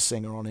like Peter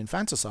Singer on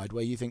infanticide,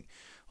 where you think,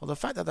 well, the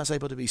fact that that's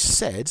able to be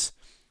said,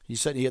 you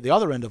certainly at the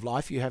other end of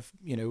life, you have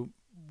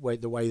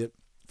the way that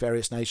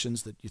various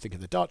nations, that you think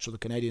of the Dutch or the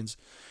Canadians,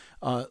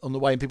 on the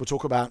way, and people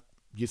talk about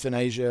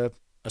euthanasia,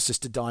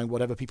 assisted dying,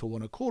 whatever people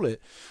want to call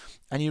it,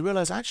 and you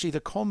realize actually the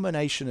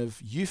combination of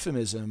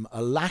euphemism,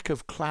 a lack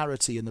of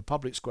clarity in the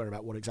public square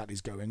about what exactly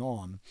is going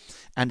on,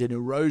 and an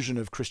erosion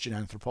of Christian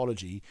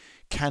anthropology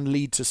can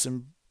lead to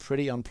some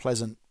pretty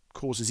unpleasant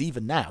causes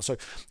even now. So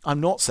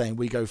I'm not saying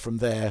we go from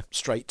there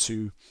straight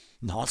to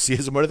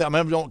Nazism or anything. I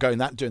mean, I'm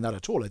not doing that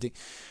at all, I think.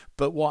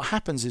 But what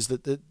happens is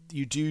that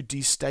you do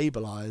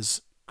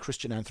destabilize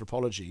Christian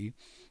anthropology,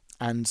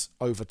 and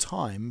over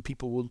time,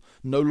 people will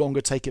no longer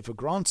take it for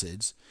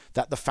granted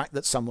that the fact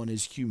that someone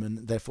is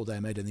human, therefore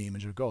they're made in the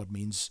image of God,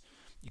 means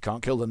you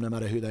can't kill them no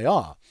matter who they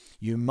are.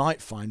 You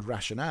might find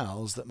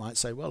rationales that might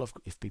say, well,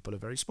 if people are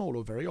very small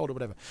or very old or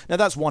whatever. Now,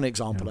 that's one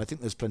example. Yeah. I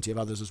think there's plenty of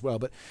others as well.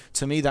 But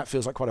to me, that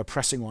feels like quite a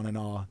pressing one in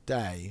our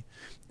day,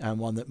 and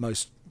one that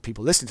most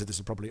people listening to this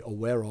are probably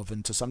aware of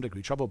and to some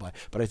degree troubled by.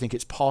 But I think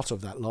it's part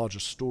of that larger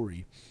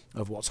story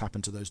of what's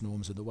happened to those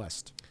norms in the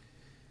West.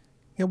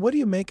 Yeah, what do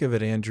you make of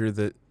it, Andrew,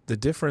 that the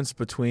difference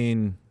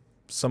between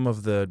some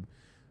of the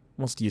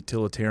most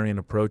utilitarian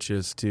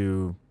approaches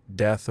to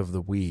death of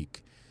the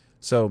weak?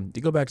 So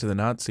you go back to the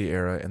Nazi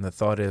era, and the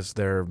thought is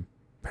they're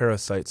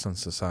parasites on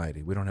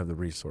society. We don't have the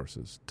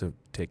resources to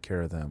take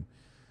care of them.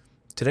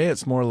 Today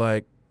it's more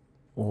like,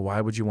 well,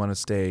 why would you want to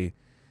stay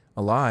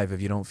alive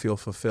if you don't feel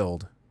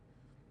fulfilled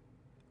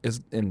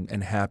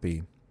and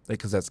happy?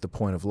 Because that's the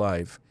point of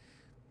life.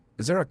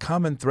 Is there a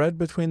common thread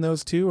between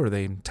those two, or are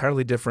they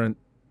entirely different,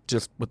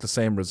 just with the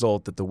same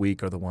result that the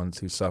weak are the ones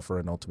who suffer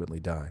and ultimately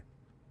die?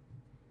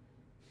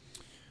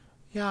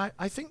 Yeah,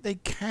 I think they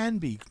can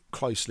be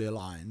closely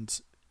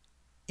aligned,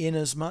 in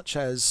as much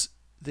as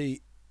they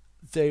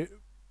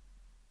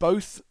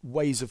both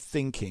ways of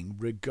thinking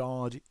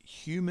regard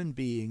human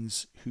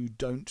beings who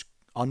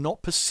are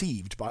not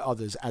perceived by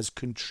others as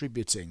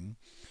contributing,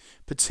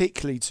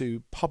 particularly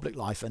to public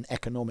life and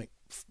economic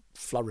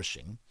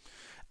flourishing,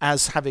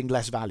 as having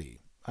less value.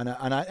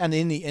 And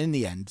in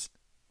the end,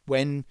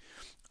 when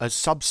a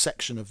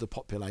subsection of the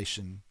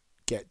population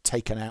get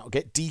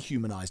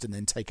dehumanized and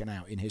then taken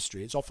out in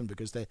history, it's often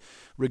because they're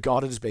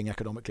regarded as being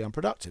economically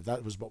unproductive.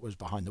 That was what was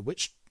behind the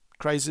witch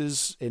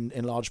crazes in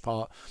large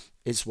part.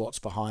 It's what's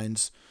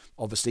behind,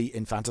 obviously,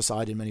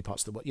 infanticide in many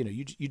parts of the world.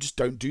 You just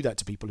don't do that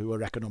to people who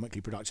are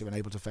economically productive and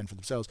able to fend for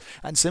themselves.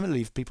 And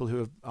similarly, for people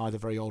who are either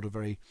very old or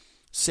very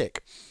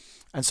sick.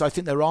 And so I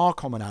think there are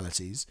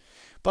commonalities,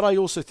 but I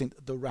also think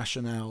that the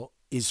rationale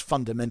is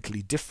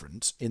fundamentally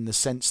different, in the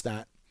sense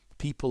that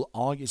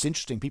it's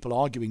interesting, people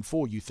arguing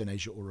for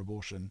euthanasia or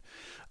abortion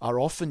are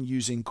often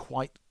using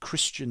quite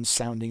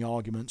Christian-sounding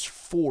arguments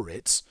for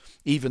it,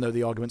 even though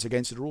the arguments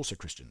against it are also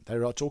Christian.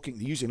 They're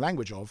using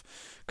language of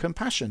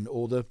compassion,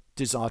 or the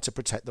desire to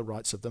protect the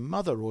rights of the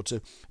mother, or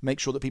to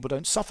make sure that people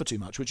don't suffer too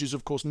much, which is,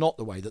 of course, not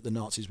the way that the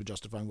Nazis were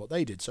justifying what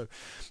they did. So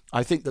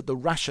I think that the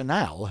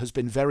rationale has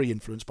been very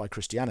influenced by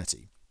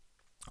Christianity.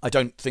 I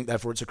don't think,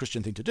 therefore, it's a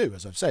Christian thing to do,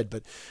 as I've said,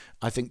 but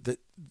I think that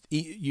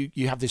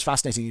you have this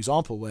fascinating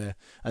example where,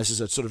 and this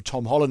is a sort of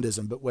Tom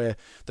Hollandism, but where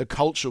the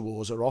culture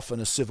wars are often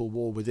a civil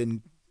war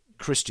within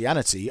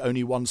Christianity,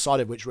 only one side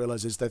of which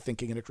realizes they're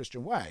thinking in a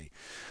Christian way.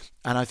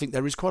 And I think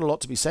there is quite a lot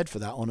to be said for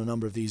that on a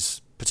number of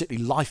these,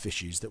 particularly life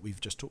issues that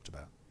we've just talked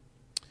about.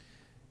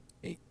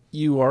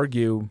 You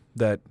argue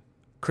that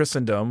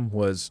Christendom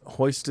was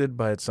hoisted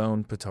by its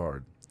own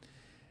petard.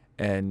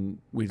 And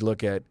we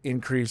look at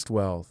increased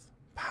wealth,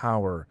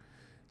 power,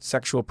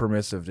 sexual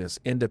permissiveness,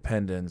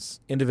 independence,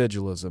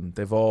 individualism.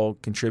 They've all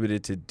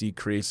contributed to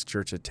decreased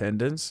church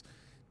attendance,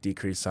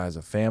 decreased size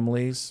of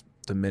families,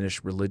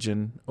 diminished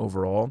religion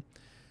overall.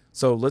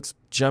 So let's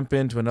jump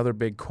into another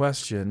big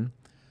question.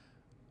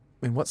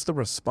 I mean, what's the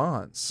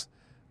response?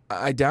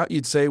 I doubt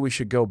you'd say we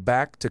should go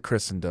back to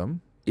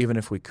Christendom, even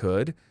if we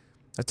could.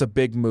 That's a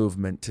big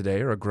movement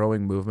today, or a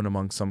growing movement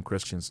among some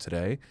Christians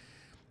today.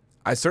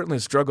 I certainly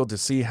struggled to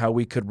see how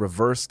we could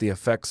reverse the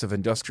effects of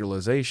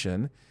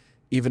industrialization.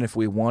 Even if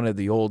we wanted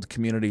the old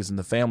communities and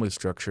the family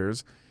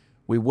structures,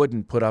 we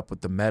wouldn't put up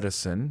with the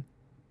medicine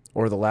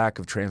or the lack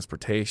of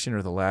transportation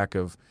or the lack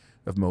of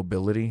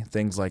mobility,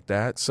 things like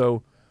that.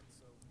 So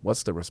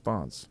what's the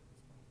response?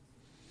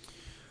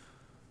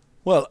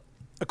 Well,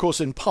 of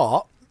course, in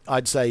part,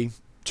 I'd say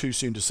too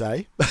soon to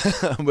say.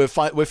 We're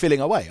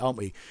feeling our way, aren't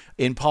we?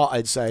 In part,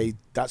 I'd say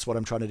that's what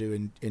I'm trying to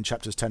do in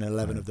chapters 10 and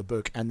 11 of the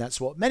book, and that's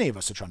what many of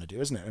us are trying to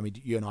do, isn't it? I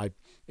mean, you and I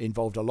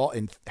involved a lot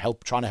in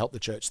trying to help the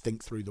church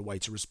think through the way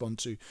to respond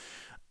to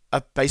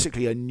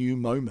basically a new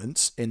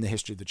moment in the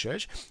history of the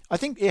church. I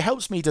think it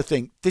helps me to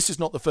think this is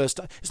not the first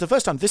time. It's the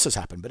first time this has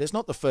happened, but it's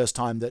not the first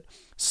time that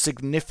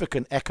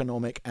significant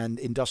economic and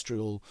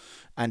industrial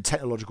and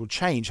technological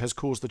change has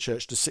caused the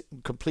church to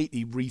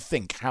completely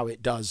rethink how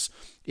it does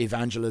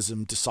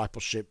evangelism,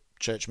 discipleship,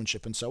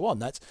 churchmanship, and so on.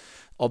 That's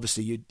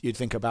obviously you'd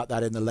think about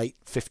that in the late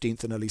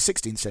 15th and early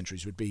 16th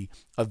centuries would be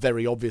a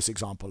very obvious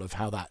example of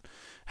how that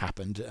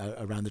happened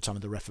around the time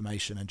of the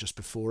Reformation and just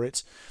before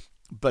it.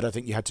 But I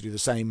think you had to do the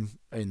same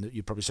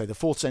you'd probably say the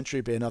 4th century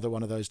would be another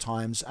one of those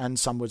times, and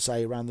some would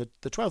say around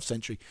the 12th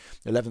century,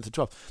 11th and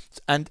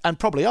 12th, and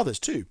probably others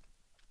too,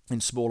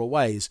 in smaller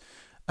ways.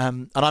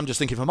 And I'm just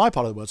thinking from my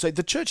part of the world. So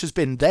the church has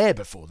been there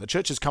before. The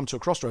church has come to a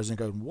crossroads and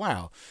gone,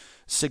 wow,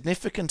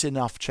 significant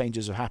enough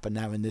changes have happened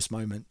now in this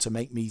moment to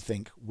make me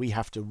think we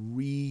have to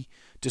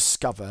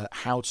rediscover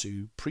how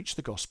to preach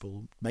the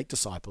gospel, make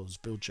disciples,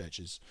 build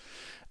churches,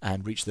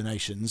 and reach the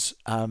nations.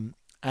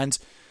 And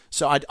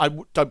so I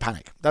don't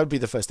panic. That would be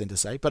the first thing to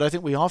say. But I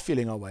think we are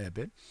feeling our way a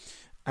bit.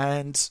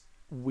 And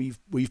we've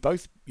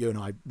both, you and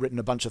I, written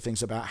a bunch of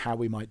things about how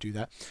we might do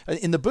that.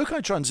 In the book,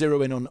 I try and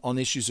zero in on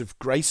issues of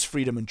grace,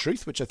 freedom, and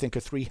truth, which I think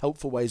are three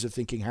helpful ways of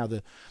thinking how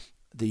the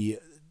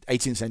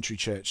 18th century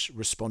church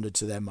responded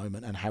to their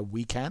moment and how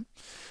we can.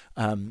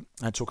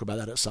 I talk about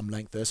that at some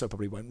length there, so I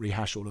probably won't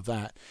rehash all of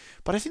that.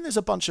 But I think there's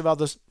a bunch of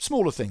other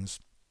smaller things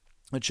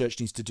the church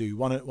needs to do.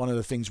 One of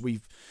the things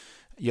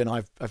you and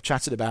I've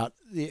chatted about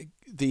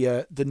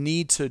the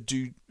need to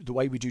do the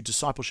way we do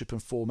discipleship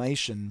and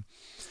formation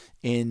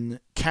in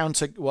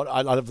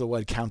I love the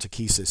word counter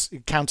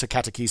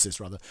catechesis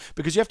rather,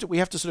 because we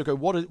have to sort of go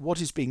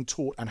what is being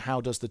taught and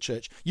how does the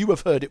church. You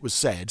have heard it was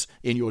said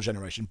in your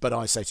generation, but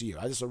I say to you,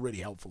 this is a really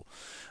helpful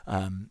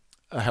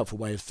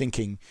way of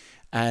thinking,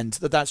 and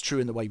that's true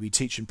in the way we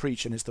teach and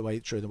preach, and it's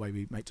true in the way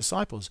we make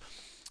disciples.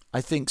 I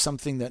think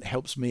something that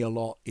helps me a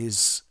lot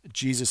is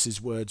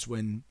Jesus's words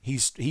when he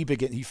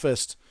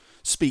first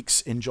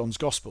speaks in John's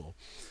Gospel,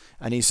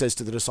 and he says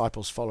to the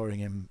disciples following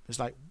him, it's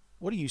like,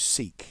 what do you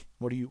seek?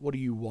 What do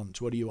you want?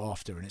 What are you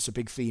after? And it's a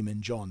big theme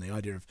in John, the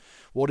idea of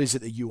what is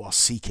it that you are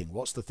seeking?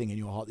 What's the thing in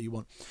your heart that you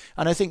want?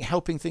 And I think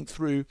helping think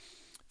through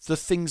the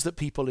things that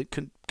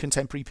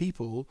contemporary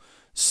people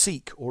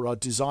seek or are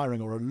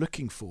desiring or are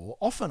looking for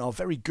often are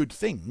very good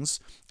things,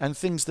 and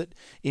things that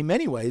in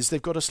many ways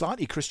they've got a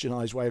slightly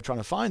Christianized way of trying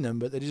to find them,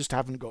 but they just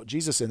haven't got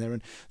Jesus in there,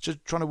 and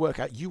just trying to work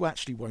out you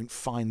actually won't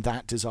find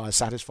that desire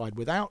satisfied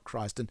without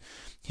Christ, and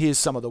here's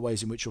some of the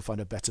ways in which you'll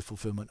find a better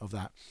fulfillment of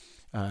that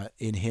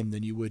in him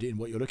than you would in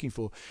what you're looking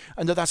for.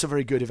 And that's a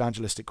very good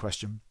evangelistic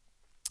question.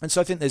 And so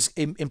I think there's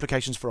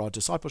implications for our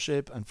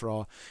discipleship and for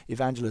our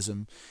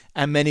evangelism,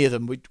 and many of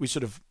them we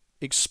sort of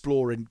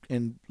explore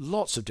in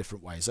lots of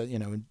different ways.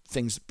 In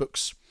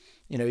books,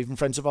 even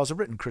friends of ours have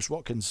written. Chris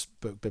Watkins'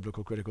 book,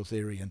 Biblical Critical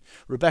Theory, and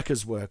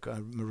Rebecca's work,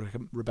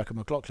 Rebecca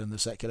McLaughlin, The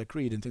Secular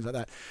Creed, and things like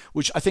that,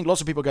 which I think lots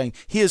of people are going,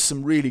 here's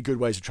some really good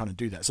ways of trying to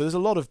do that. So there's a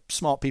lot of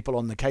smart people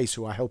on the case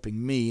who are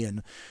helping me,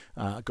 and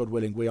God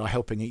willing, we are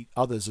helping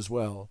others as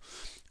well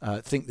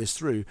think this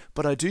through.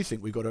 But I do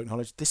think we've got to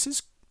acknowledge this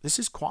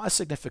is quite a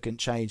significant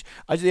change.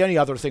 The only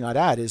other thing I'd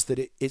add is that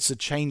it's a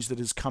change that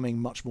is coming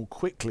much more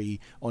quickly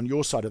on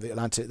your side of the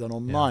Atlantic than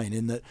on mine,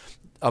 in that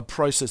a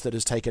process that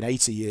has taken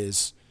 80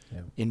 years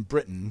in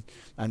Britain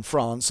and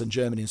France and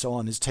Germany and so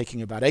on is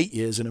taking about 8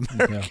 years in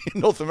America,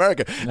 in North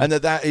America, and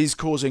that is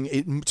causing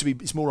it to be,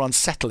 it's more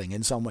unsettling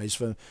in some ways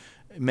for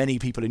many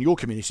people in your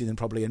community than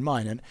probably in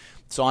mine. And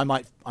so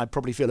I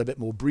probably feel a bit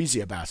more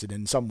breezy about it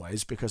in some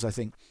ways, because I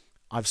think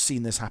I've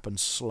seen this happen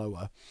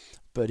slower.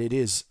 But it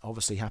is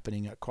obviously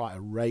happening at quite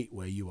a rate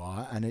where you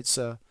are, and it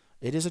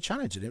is a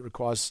challenge, and it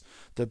requires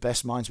the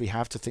best minds we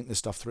have to think this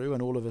stuff through,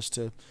 and all of us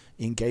to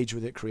engage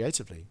with it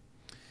creatively.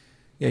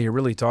 Yeah, you're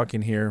really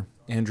talking here,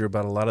 Andrew,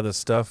 about a lot of the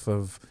stuff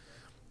of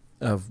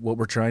what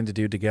we're trying to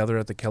do together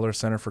at the Keller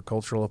Center for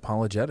Cultural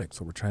Apologetics,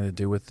 what we're trying to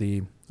do with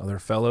the other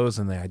fellows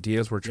and the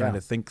ideas we're trying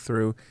to think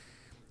through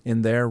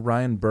in there.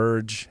 Ryan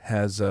Burge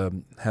has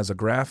a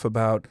graph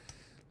about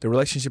the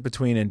relationship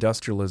between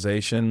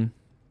industrialization,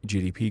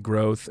 GDP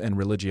growth, and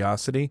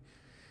religiosity.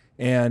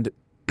 And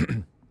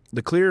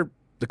the clear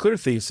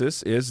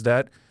thesis is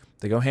that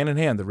they go hand in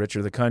hand. The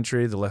richer the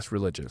country, the less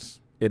religious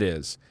it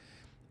is,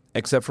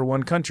 except for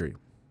one country,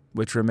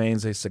 which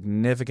remains a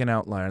significant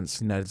outlier in the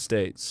United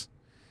States.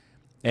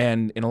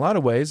 And in a lot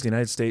of ways, the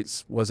United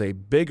States was a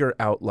bigger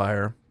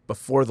outlier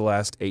before the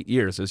last 8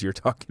 years, as you're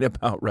talking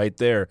about right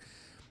there.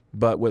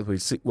 But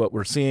what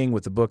we're seeing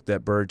with the book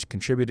that Burge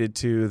contributed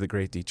to, The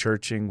Great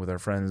Dechurching, with our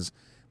friends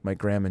Mike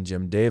Graham and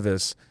Jim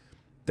Davis,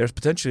 there's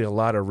potentially a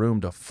lot of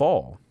room to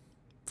fall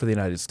for the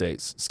United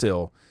States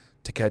still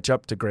to catch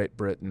up to Great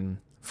Britain,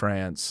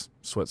 France,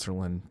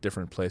 Switzerland,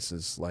 different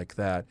places like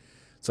that.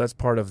 So that's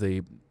part of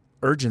the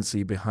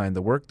urgency behind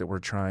the work that we're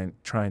trying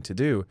to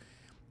do.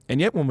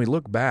 And yet when we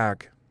look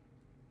back,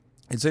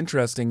 it's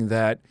interesting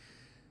that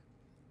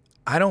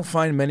I don't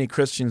find many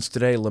Christians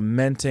today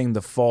lamenting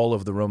the fall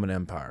of the Roman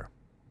Empire.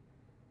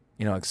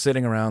 You know, like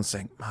sitting around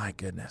saying, my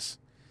goodness,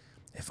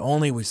 if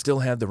only we still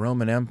had the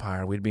Roman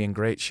Empire, we'd be in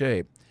great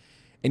shape.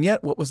 And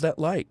yet, what was that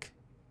like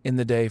in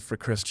the day for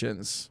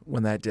Christians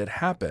when that did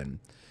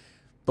happen?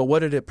 But what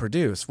did it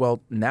produce?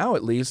 Well, now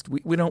at least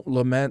we don't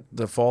lament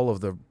the fall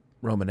of the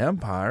Roman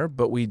Empire,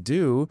 but we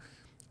do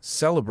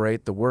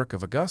celebrate the work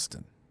of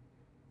Augustine,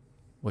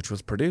 which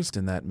was produced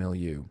in that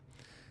milieu.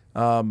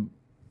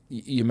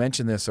 You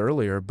mentioned this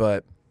earlier,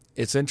 but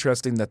it's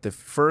interesting that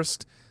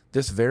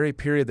this very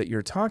period that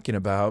you're talking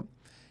about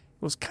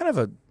was kind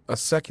of a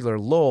secular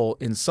lull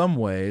in some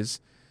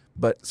ways,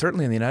 but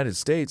certainly in the United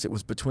States, it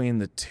was between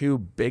the two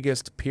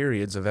biggest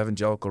periods of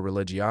evangelical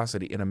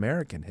religiosity in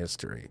American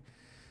history.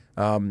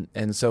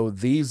 And so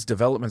these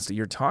developments that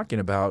you're talking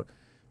about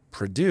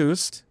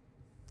produced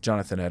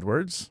Jonathan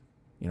Edwards,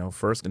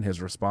 first in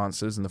his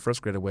responses in the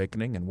First Great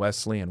Awakening, and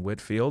Wesley and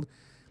Whitefield.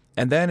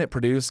 And then it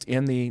produced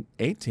in the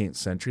 18th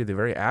century, the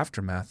very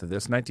aftermath of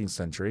this, 19th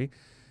century,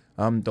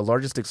 the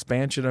largest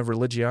expansion of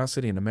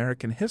religiosity in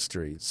American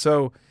history.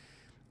 So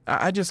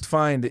I just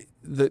find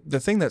the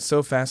thing that's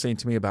so fascinating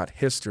to me about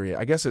history,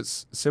 I guess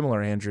it's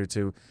similar, Andrew,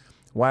 to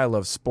why I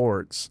love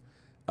sports.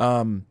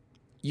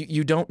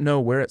 You don't know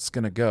where it's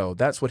going to go.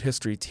 That's what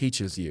history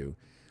teaches you,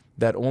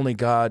 that only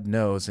God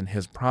knows in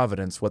his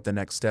providence what the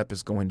next step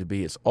is going to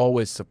be. It's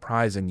always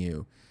surprising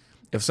you.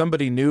 If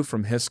somebody knew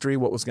from history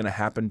what was going to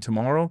happen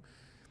tomorrow,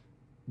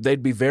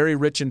 they'd be very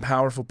rich and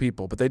powerful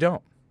people, but they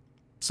don't.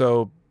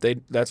 So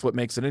that's what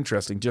makes it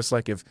interesting. Just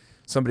like if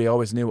somebody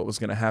always knew what was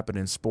going to happen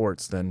in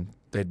sports, then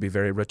they'd be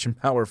very rich and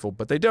powerful,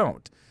 but they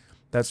don't.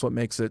 That's what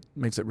makes it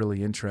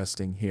really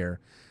interesting here.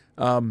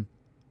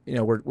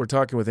 We're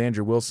talking with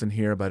Andrew Wilson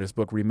here about his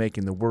book,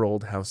 Remaking the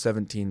World, How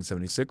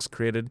 1776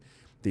 Created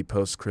the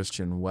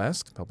Post-Christian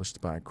West, published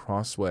by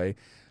Crossway.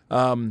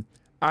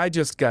 I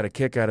just got a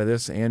kick out of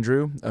this,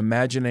 Andrew,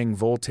 imagining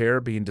Voltaire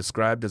being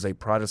described as a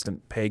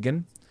Protestant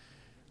pagan.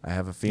 I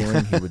have a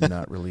feeling he would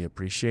not really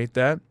appreciate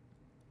that.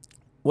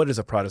 What is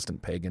a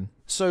Protestant pagan?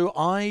 So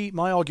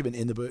my argument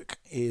in the book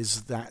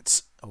is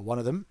that, or one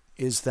of them,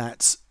 is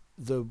that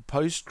the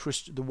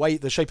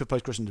shape of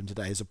post-Christendom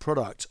today is a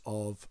product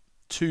of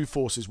two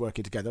forces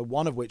working together,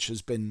 one of which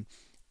has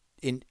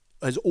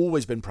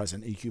always been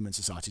present in human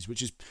societies,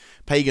 which is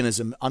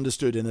paganism,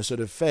 understood in a sort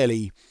of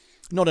fairly,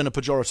 not in a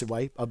pejorative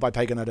way. By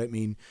pagan, I don't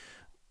mean,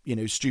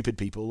 stupid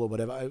people or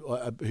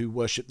whatever who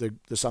worship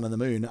the sun and the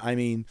moon. I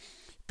mean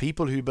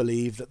people who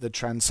believe that the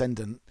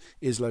transcendent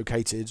is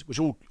located, which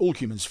all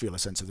humans feel a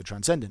sense of the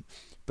transcendent,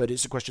 but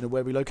it's a question of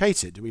where we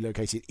locate it. Do we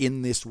locate it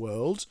in this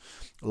world,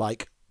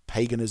 like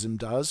paganism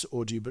does,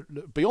 or do you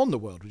beyond the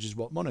world, which is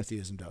what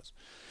monotheism does?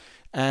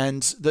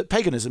 And that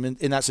paganism,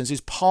 in that sense,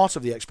 is part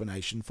of the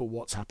explanation for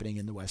what's happening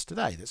in the West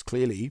today. That's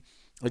clearly,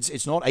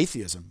 it's not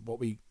atheism,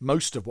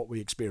 most of what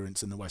we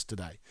experience in the West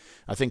today.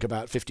 I think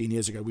about 15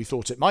 years ago we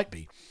thought it might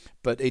be,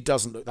 but it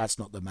doesn't look. That's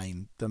not the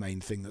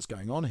main thing that's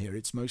going on here.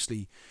 It's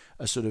mostly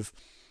a sort of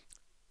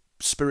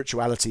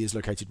spirituality is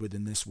located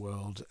within this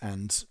world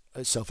and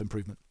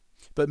self-improvement.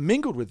 But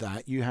mingled with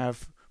that, you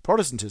have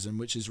Protestantism,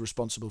 which is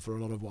responsible for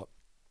a lot of what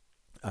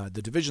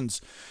the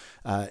divisions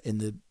in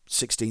the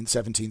 16th,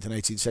 17th, and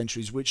 18th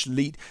centuries, which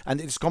lead,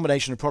 and it's a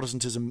combination of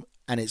Protestantism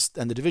and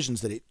the divisions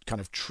that it kind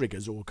of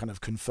triggers or kind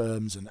of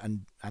confirms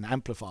and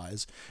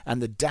amplifies,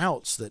 and the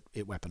doubts that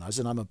it weaponizes.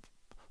 And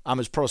I'm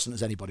as Protestant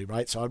as anybody,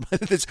 right? So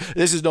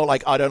this is not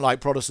like I don't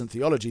like Protestant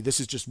theology. This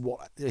is just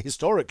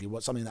historically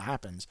something that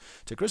happens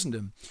to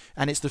Christendom.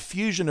 And it's the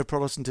fusion of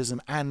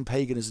Protestantism and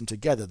paganism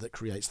together that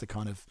creates the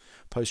kind of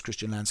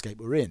post-Christian landscape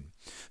we're in.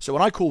 So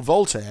when I call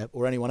Voltaire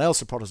or anyone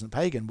else a Protestant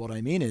pagan, what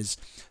I mean is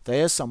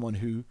they are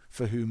someone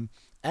for whom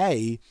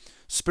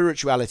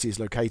spirituality is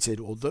located,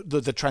 or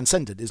the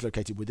transcendent is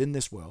located within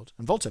this world.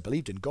 And Voltaire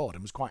believed in God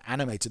and was quite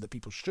animated that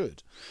people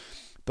should.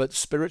 But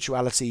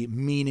spirituality,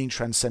 meaning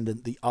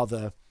transcendent, the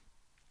other,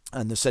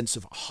 and the sense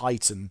of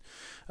height and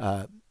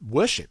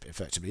worship,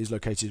 effectively, is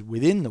located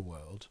within the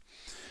world.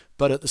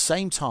 But at the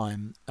same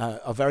time,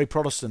 a very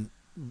Protestant,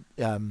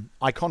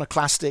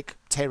 iconoclastic,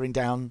 tearing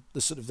down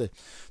the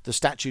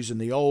statues in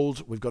the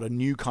old. We've got a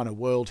new kind of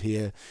world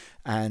here,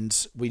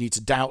 and we need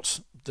to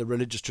doubt the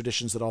religious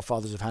traditions that our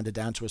fathers have handed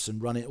down to us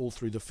and run it all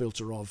through the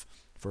filter of,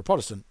 for a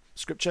Protestant,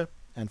 Scripture,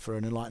 and for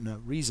an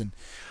Enlightener, reason.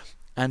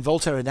 And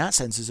Voltaire, in that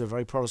sense, is a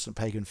very Protestant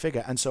pagan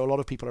figure, and so a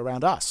lot of people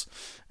around us.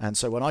 And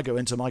so when I go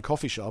into my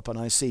coffee shop and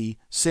I see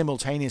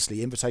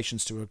simultaneously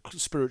invitations to a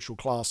spiritual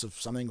class of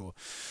something, or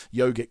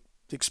yogic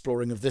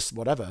exploring of this,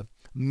 whatever,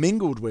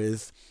 mingled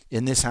with,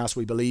 in this house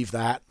we believe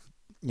that,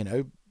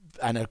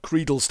 and a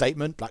creedal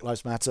statement, Black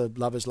Lives Matter,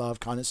 love is love,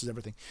 kindness is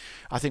everything.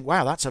 I think,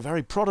 wow, that's a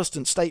very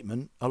Protestant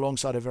statement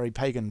alongside a very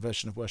pagan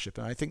version of worship.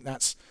 And I think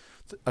that's,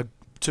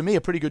 to me,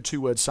 a pretty good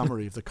two-word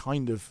summary of the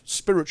kind of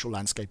spiritual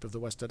landscape of the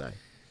West today.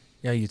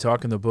 Yeah, you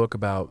talk in the book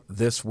about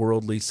this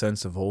worldly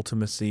sense of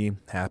ultimacy,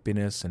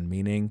 happiness, and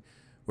meaning,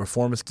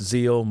 reformist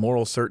zeal,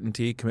 moral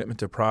certainty, commitment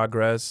to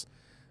progress,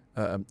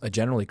 a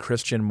generally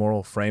Christian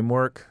moral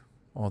framework,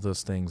 all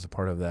those things are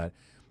part of that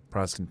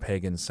Protestant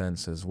pagan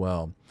sense as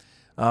well.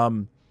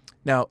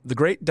 Now, the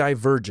Great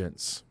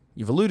Divergence,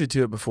 you've alluded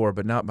to it before,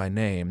 but not by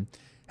name,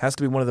 has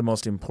to be one of the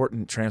most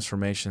important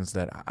transformations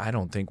that I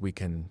don't think we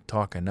can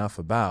talk enough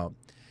about.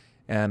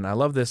 And I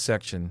love this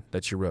section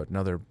that you wrote,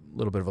 another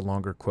little bit of a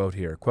longer quote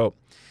here. Quote,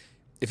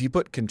 "If you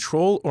put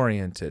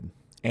control-oriented,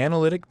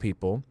 analytic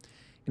people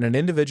in an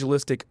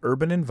individualistic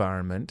urban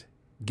environment,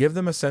 give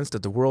them a sense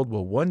that the world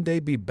will one day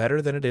be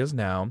better than it is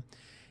now,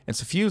 and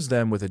suffuse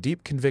them with a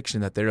deep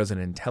conviction that there is an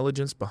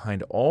intelligence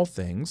behind all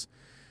things,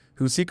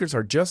 whose secrets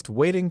are just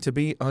waiting to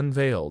be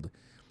unveiled,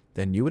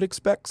 then you would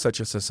expect such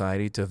a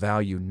society to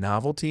value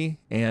novelty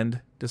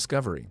and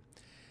discovery,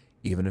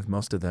 even if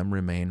most of them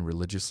remain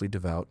religiously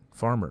devout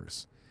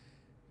farmers.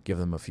 Give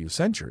them a few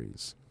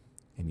centuries,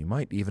 and you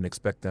might even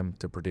expect them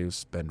to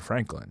produce Ben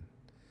Franklin."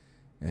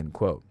 End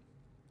quote.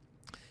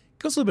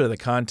 Give us a little bit of the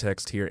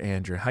context here,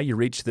 Andrew, how you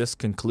reached this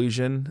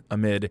conclusion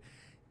amid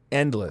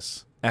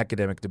endless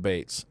academic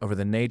debates over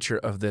the nature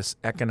of this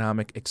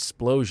economic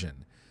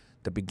explosion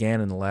that began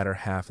in the latter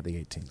half of the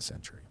 18th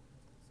century.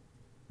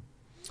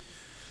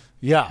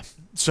 Yeah.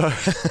 So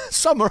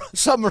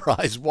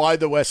summarize why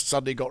the West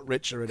suddenly got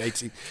richer in the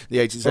 18th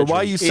century. Or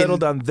why you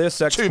settled on this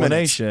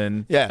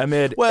explanation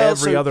amid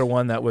every other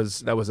one that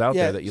was out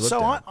there that you looked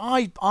at.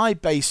 So I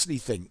basically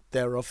think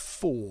there are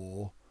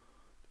four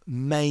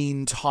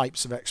main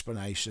types of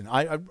explanation.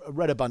 I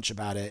read a bunch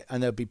about it,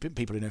 and there'll be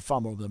people who know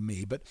far more than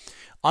me, but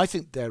I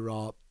think there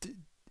are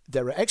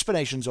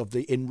explanations of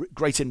the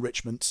great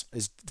enrichment,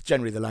 is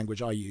generally the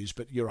language I use,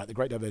 but you're right, the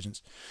Great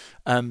Divergence,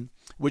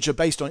 which are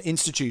based on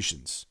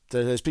institutions.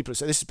 There's people who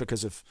say this is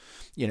because of,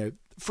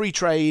 free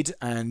trade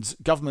and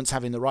governments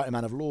having the right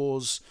amount of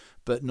laws,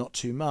 but not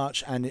too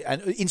much, and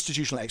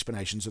institutional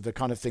explanations of the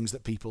kind of things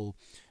that people,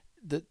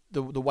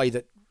 the way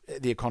that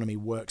the economy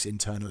works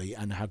internally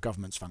and how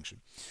governments function.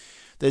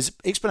 There's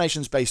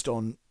explanations based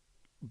on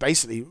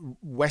basically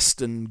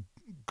Western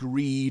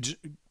greed,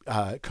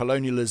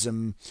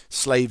 colonialism,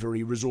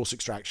 slavery, resource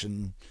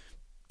extraction,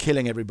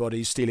 killing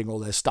everybody, stealing all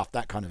their stuff,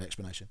 that kind of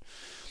explanation.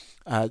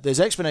 There's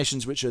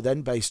explanations which are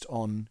then based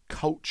on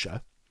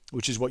culture,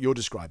 which is what you're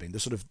describing, the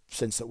sort of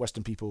sense that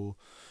Western people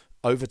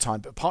over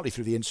time, but partly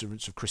through the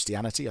influence of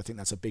Christianity, I think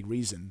that's a big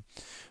reason,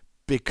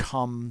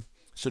 become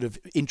sort of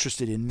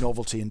interested in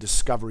novelty and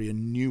discovery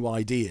and new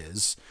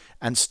ideas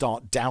and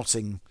start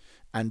doubting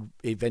and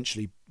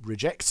eventually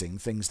rejecting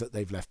things that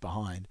they've left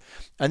behind.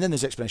 And then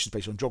there's explanations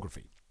based on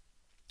geography,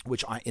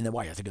 which in a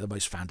way I think are the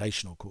most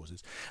foundational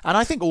causes. And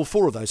I think all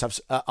four of those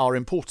are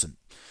important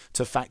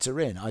to factor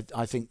in.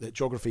 I think that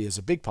geography is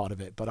a big part of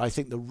it, but I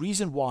think the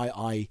reason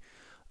why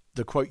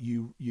the quote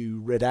you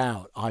read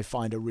out, I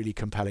find a really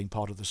compelling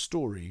part of the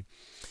story,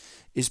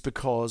 is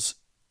because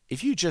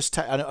if you just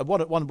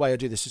one way I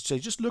do this is to say,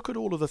 just look at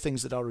all of the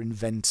things that are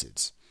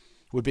invented,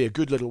 would be a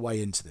good little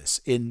way into this.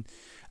 And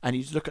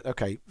you look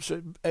at,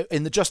 so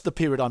in just the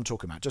period I'm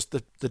talking about, just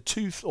the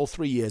 2 or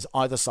 3 years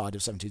either side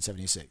of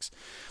 1776,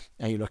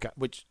 and you look at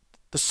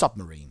the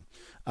submarine,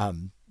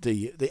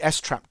 the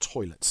S-trap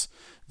toilets,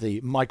 the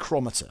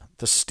micrometer,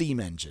 the steam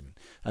engine,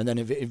 and then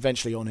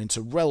eventually on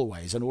into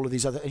railways and all of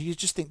these other, you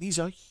just think these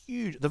are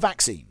huge. The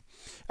vaccine.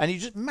 And you're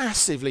just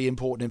massively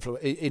important,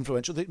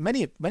 influential,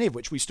 many of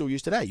which we still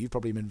use today. You've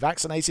probably been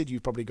vaccinated.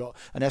 You've probably got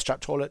an S-trap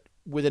toilet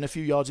within a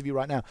few yards of you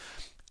right now.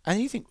 And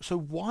you think, so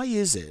why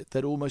is it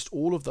that almost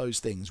all of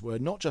those things were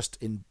not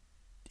just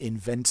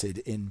invented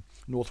in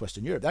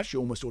northwestern Europe, they're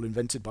actually almost all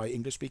invented by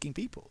English-speaking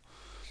people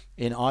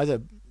in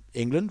either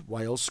England,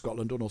 Wales,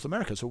 Scotland, or North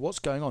America. So what's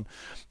going on?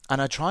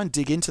 And I try and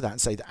dig into that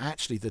and say that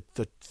actually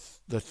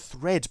the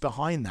thread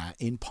behind that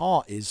in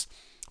part is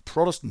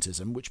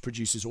Protestantism, which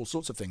produces all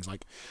sorts of things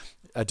like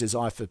a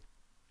desire for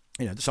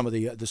some of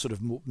the sort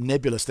of more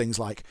nebulous things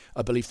like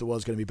a belief the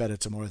world's going to be better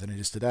tomorrow than it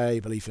is today,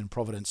 belief in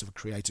providence of a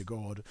creator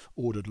God,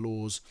 ordered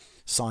laws,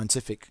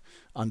 scientific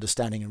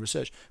understanding and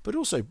research, but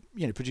also,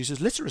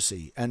 produces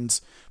literacy. And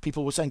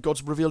people were saying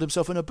God's revealed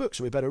himself in a book,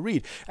 so we better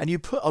read. And you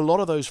put a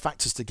lot of those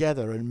factors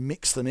together and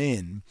mix them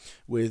in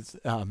with,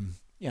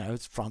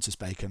 it's Francis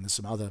Bacon, there's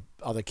some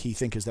other key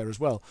thinkers there as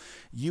well.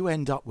 You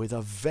end up with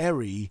a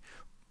very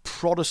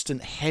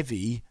Protestant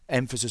heavy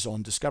emphasis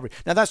on discovery.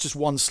 Now that's just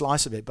one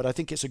slice of it, but I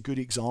think it's a good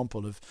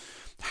example of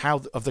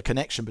the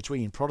connection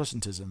between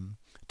Protestantism,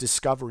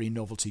 discovery,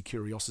 novelty,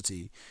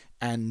 curiosity,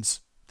 and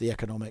the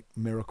economic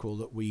miracle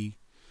that we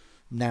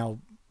now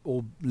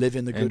all live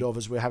in the good of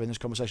as we're having this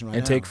conversation right now.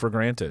 And take for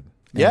granted.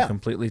 Yeah.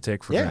 Completely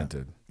take for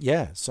granted.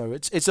 Yeah. So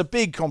it's a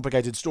big,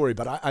 complicated story,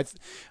 but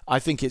I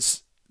think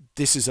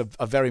this is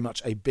a very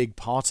much a big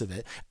part of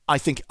it. I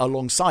think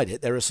alongside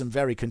it, there are some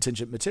very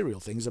contingent material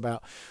things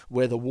about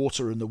where the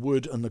water and the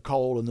wood and the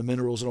coal and the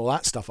minerals and all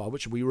that stuff are,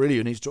 which we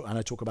really need to talk, and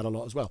I talk about a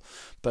lot as well.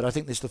 But I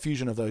think there's the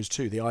fusion of those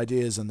two, the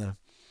ideas and the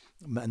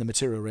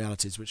material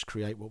realities which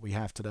create what we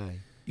have today.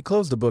 You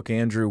closed the book,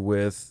 Andrew,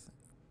 with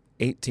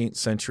 18th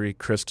century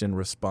Christian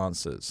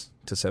responses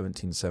to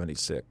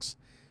 1776.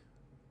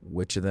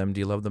 Which of them do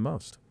you love the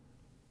most?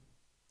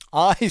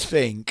 I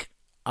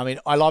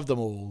love them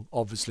all,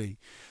 obviously,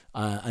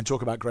 and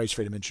talk about grace,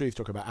 freedom, and truth,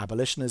 talk about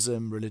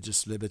abolitionism,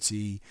 religious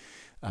liberty,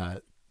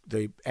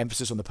 the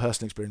emphasis on the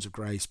personal experience of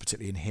grace,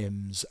 particularly in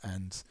hymns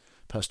and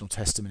personal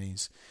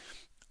testimonies.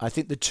 I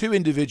think the two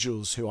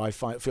individuals who I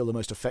feel the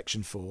most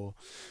affection for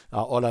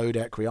are Olaode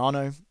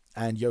Equiano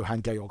and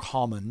Johann Georg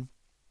Hamann.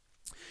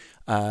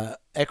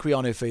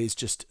 Equiano is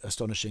just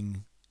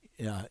astonishing.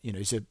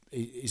 He's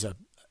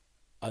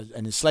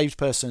an enslaved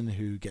person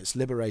who gets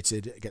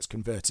liberated, gets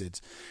converted,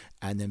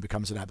 and then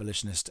becomes an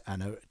abolitionist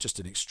and just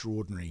an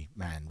extraordinary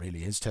man, really.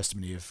 His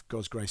testimony of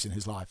God's grace in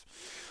his life.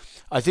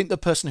 I think the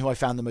person who I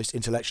found the most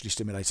intellectually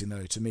stimulating,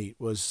 though, to meet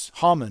was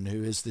Hamann,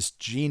 who is this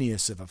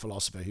genius of a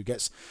philosopher who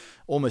gets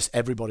almost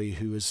everybody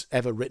who has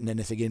ever written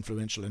anything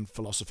influential in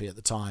philosophy at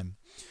the time,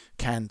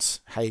 Kant,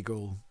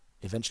 Hegel,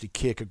 eventually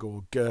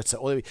Kierkegaard, Goethe,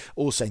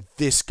 all saying,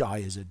 this guy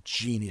is a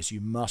genius.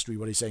 You must read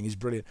what he's saying. He's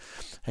brilliant.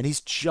 And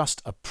he's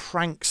just a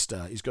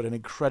prankster. He's got an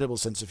incredible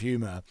sense of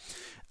humor.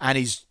 And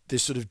he's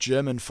this sort of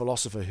German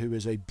philosopher who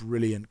is a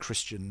brilliant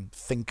Christian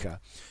thinker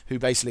who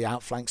basically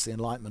outflanks the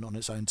Enlightenment on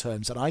its own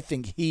terms. And I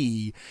think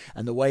he,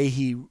 and the way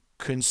he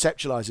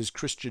conceptualizes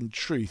Christian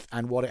truth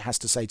and what it has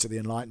to say to the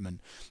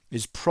Enlightenment,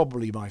 is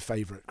probably my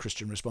favorite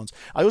Christian response.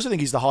 I also think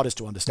he's the hardest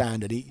to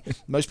understand, and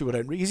most people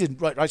don't read. He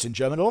writes in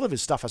German. A lot of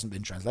his stuff hasn't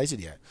been translated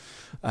yet,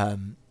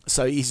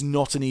 so he's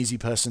not an easy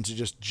person to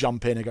just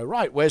jump in and go,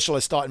 right, where shall I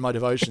start in my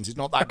devotions? He's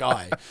not that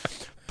guy,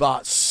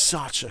 but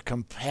such a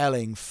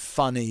compelling,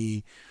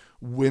 funny,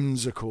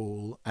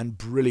 whimsical, and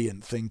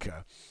brilliant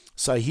thinker.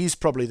 So he's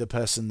probably the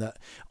person that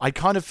I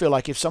kind of feel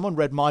like if someone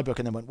read my book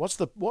and then went, what's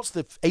the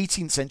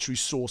 18th century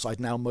source I'd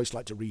now most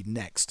like to read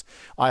next?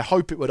 I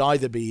hope it would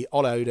either be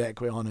Olaode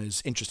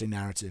Equiano's interesting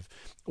narrative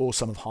or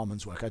some of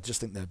Hamann's work. I just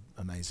think they're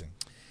amazing.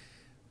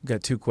 We've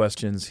got two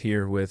questions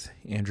here with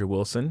Andrew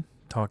Wilson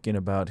talking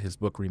about his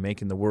book,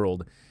 Remaking the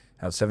World,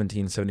 how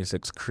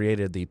 1776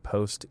 created the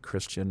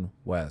post-Christian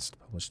West,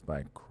 published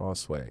by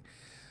Crossway.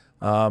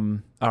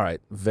 All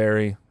right,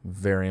 very,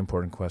 very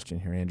important question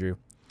here, Andrew.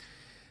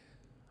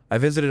 I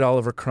visited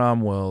Oliver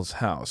Cromwell's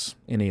house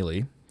in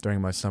Ely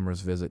during my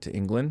summer's visit to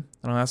England,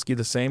 and I'll ask you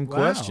the same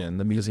question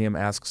the museum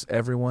asks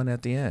everyone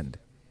at the end.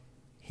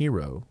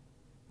 Hero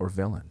or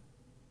villain?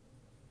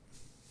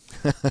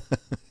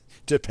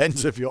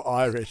 Depends if you're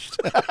Irish.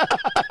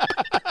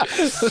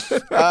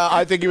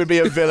 I think it would be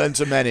a villain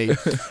to many.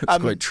 That's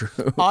quite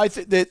true. I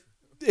think that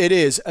it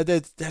is.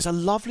 There's a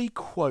lovely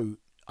quote.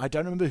 I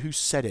don't remember who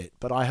said it,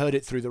 but I heard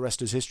it through the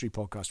Rest is History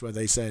podcast where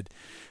they said,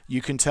 you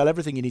can tell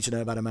everything you need to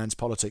know about a man's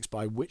politics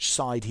by which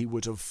side he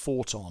would have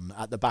fought on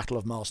at the Battle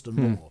of Marston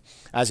Moor.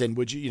 As in,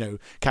 would you,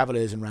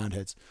 Cavaliers and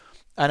Roundheads.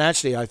 And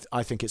actually,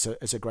 I think it's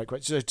a great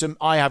question. So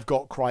I have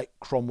got quite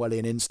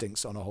Cromwellian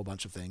instincts on a whole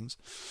bunch of things.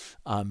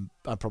 I'm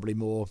probably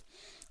more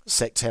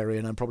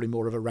sectarian. I'm probably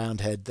more of a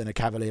Roundhead than a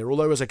Cavalier.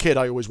 Although as a kid,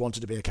 I always wanted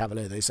to be a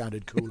Cavalier. They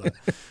sounded cooler.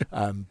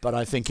 But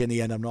I think in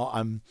the end, I'm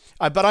not.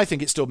 But I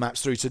think it still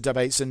maps through to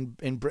debates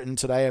in Britain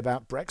today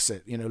about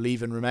Brexit.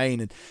 Leave and remain.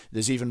 And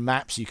there's even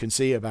maps you can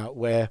see about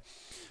where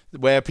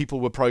people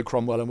were pro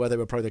Cromwell and where they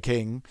were pro the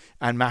king,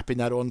 and mapping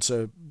that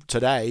onto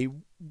today,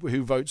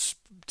 who votes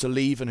to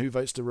leave and who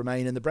votes to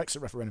remain in the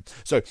Brexit referendum.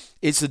 So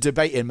it's a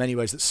debate in many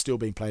ways that's still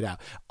being played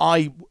out.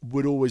 I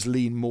would always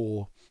lean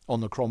more on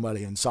the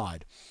Cromwellian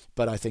side,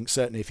 but I think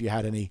certainly if you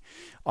had any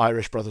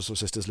Irish brothers or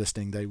sisters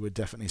listening, they would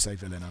definitely say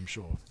villain, I'm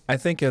sure. I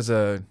think as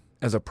a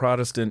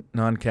Protestant,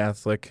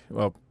 non-Catholic,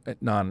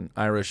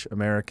 non-Irish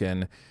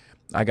American,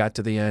 I got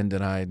to the end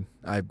and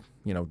I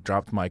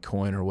dropped my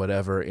coin or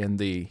whatever in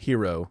the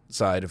hero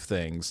side of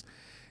things.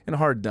 And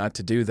hard not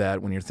to do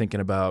that when you're thinking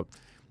about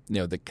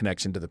the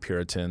connection to the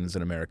Puritans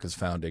and America's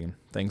founding,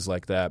 things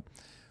like that.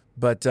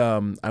 But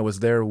I was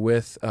there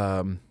with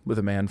a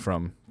man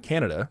from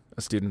Canada,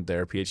 a student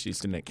there, a PhD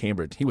student at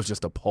Cambridge. He was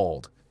just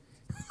appalled.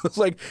 It's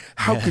like,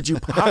 how could you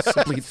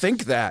possibly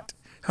think that?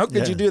 How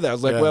could you do that? I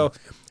was like, well,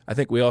 I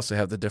think we also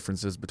have the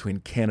differences between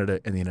Canada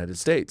and the United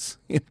States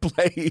in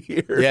play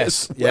here.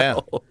 Yes, as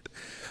well.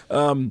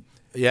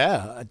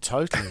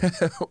 Totally.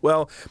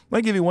 Well, I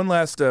might give you one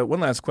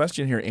last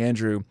question here,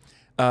 Andrew.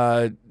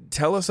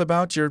 Tell us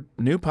about your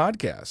new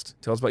podcast.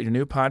 Tell us about your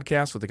new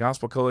podcast with the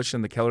Gospel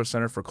Coalition, the Keller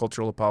Center for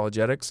Cultural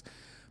Apologetics,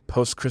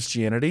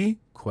 Post-Christianity? ?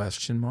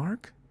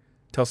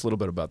 Tell us a little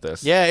bit about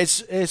this. Yeah,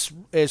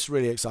 it's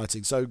really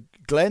exciting. So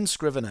Glenn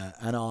Scrivener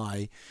and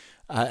I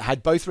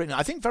had both written,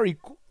 I think,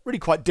 really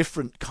quite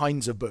different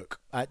kinds of book,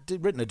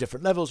 written at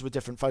different levels with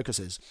different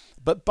focuses,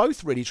 but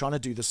both really trying to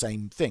do the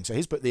same thing. So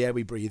his book, The Air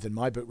We Breathe, and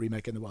my book,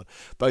 Remaking the World,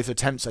 both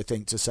attempts, I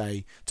think, to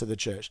say to the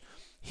church,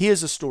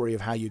 here's a story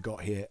of how you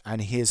got here,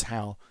 and here's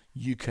how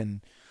you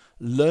can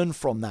learn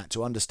from that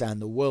to understand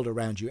the world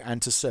around you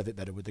and to serve it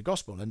better with the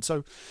gospel. And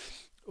so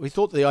we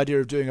thought the idea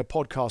of doing a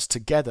podcast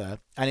together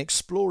and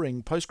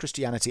exploring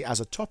post-Christianity as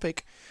a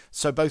topic,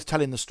 so both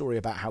telling the story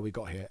about how we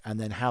got here and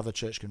then how the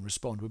church can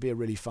respond, would be a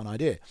really fun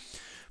idea.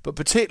 But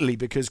particularly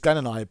because Glenn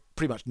and I are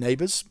pretty much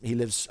neighbours. He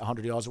lives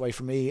 100 yards away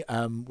from me.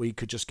 We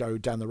could just go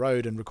down the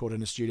road and record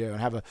in a studio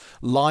and have a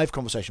live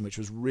conversation, which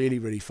was really,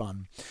 really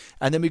fun.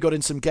 And then we got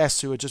in some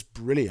guests who are just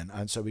brilliant.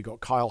 And so we got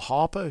Kyle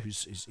Harper,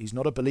 he's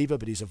not a believer,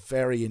 but he's a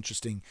very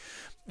interesting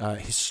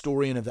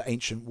historian of the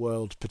ancient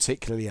world,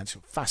 particularly, and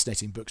some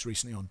fascinating books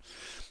recently on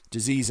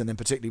disease, and then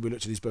particularly we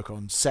looked at his book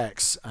on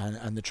sex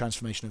and the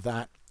transformation of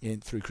that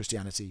through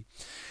Christianity.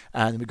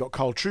 And we've got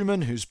Carl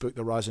Trueman, whose book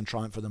The Rise and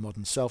Triumph of the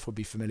Modern Self would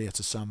be familiar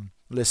to some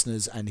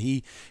listeners, and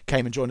he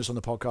came and joined us on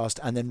the podcast.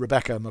 And then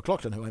Rebecca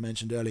McLaughlin, who I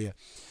mentioned earlier.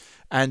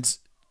 And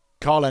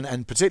Carl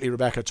and particularly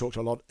Rebecca talked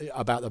a lot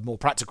about the more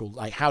practical,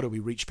 like how do we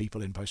reach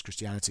people in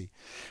post-Christianity.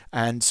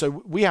 And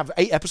so we have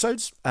 8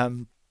 episodes.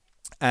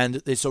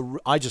 And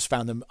I just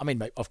found them, I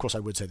mean, of course I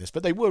would say this,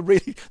 but they were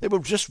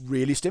just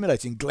really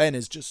stimulating. Glenn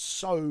is just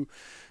so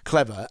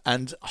clever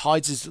and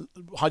hides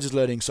his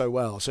learning so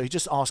well. So he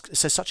just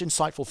says such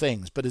insightful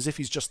things, but as if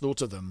he's just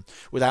thought of them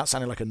without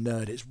sounding like a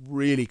nerd. It's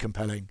really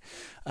compelling.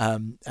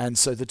 And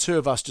so the two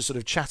of us just sort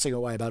of chatting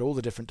away about all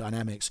the different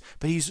dynamics.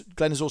 But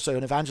Glenn is also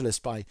an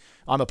evangelist.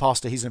 I'm a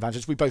pastor, he's an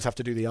evangelist. We both have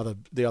to do the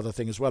other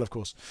thing as well, of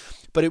course.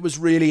 But it was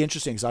really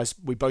interesting because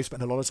we both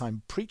spent a lot of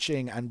time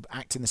preaching and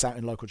acting this out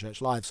in local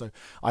church live. So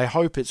I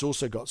hope it's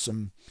also got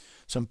some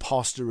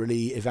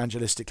pastorally,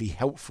 evangelistically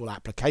helpful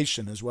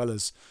application, as well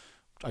as,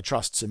 I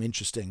trust, some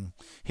interesting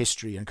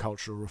history and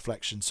cultural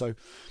reflection. So,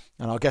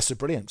 and our guests are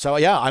brilliant. So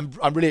yeah,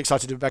 I'm really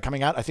excited about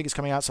coming out. I think it's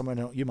coming out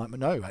somewhere you might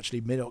know,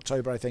 actually,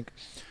 mid-October, I think.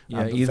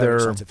 Yeah,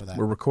 either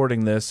we're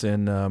recording this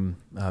in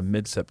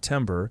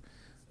mid-September,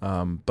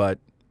 but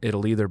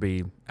it'll either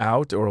be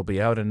out or it'll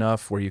be out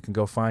enough where you can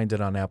go find it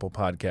on Apple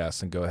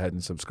Podcasts and go ahead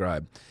and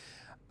subscribe.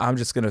 I'm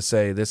just going to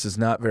say this is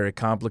not very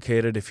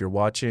complicated. If you're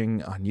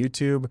watching on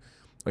YouTube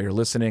or you're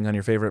listening on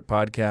your favorite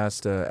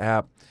podcast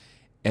app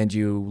and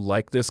you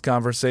like this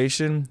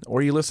conversation,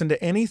 or you listen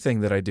to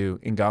anything that I do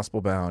in Gospel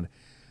Bound,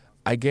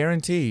 I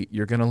guarantee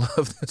you're going to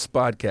love this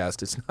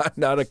podcast. It's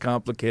not a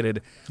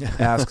complicated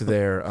ask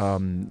there.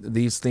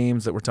 These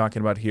themes that we're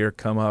talking about here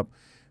come up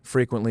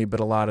frequently, but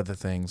a lot of the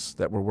things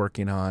that we're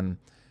working on,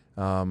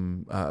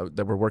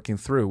 that we're working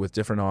through with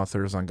different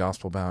authors on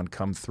Gospel Bound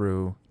come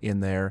through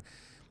in there.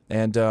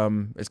 And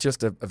it's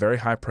just a very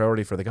high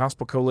priority for the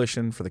Gospel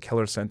Coalition, for the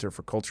Keller Center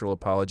for Cultural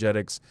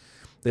Apologetics,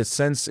 this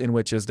sense in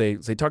which, as they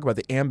talk about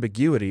the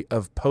ambiguity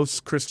of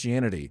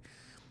post-Christianity,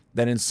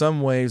 that in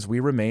some ways we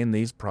remain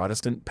these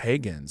Protestant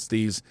pagans,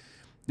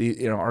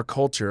 our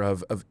culture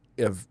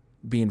of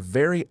being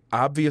very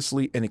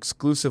obviously and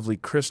exclusively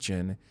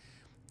Christian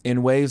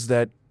in ways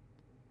that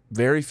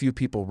very few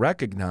people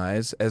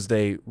recognize as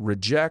they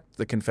reject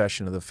the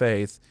confession of the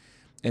faith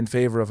in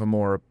favor of a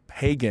more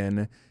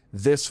pagan,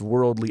 this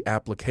worldly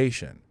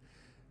application.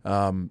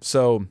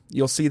 So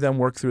you'll see them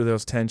work through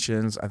those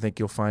tensions. I think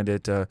you'll find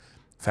it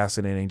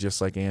fascinating,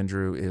 just like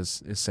Andrew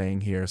is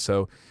saying here.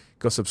 So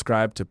go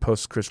subscribe to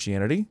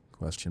Post-Christianity, ?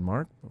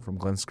 From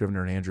Glenn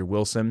Scrivener and Andrew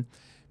Wilson.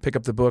 Pick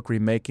up the book,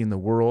 Remaking the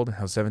World,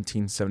 How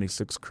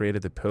 1776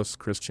 Created the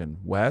Post-Christian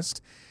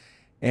West.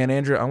 And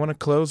Andrew, I want to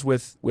close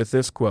with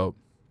this quote.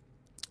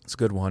 It's a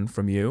good one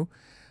from you.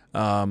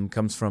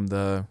 Comes from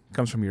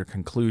your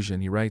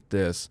conclusion. You write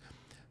this: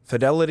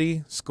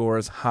 fidelity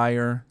scores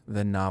higher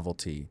than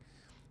novelty.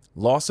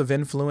 Loss of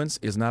influence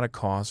is not a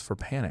cause for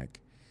panic.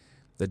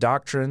 The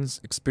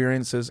doctrines,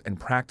 experiences, and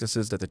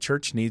practices that the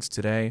church needs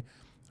today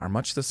are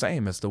much the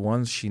same as the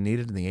ones she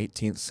needed in the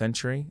 18th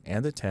century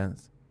and the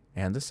 10th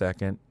and the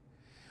 2nd.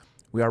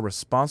 We are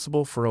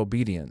responsible for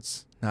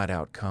obedience, not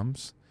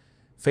outcomes.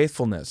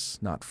 Faithfulness,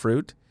 not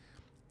fruit.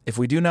 If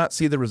we do not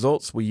see the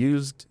results we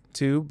used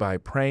to by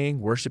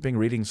praying, worshiping,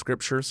 reading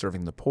Scripture,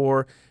 serving the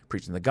poor,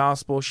 preaching the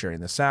gospel,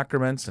 sharing the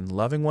sacraments, and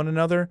loving one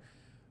another,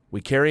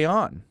 we carry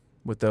on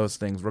with those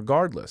things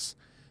regardless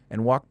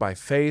and walk by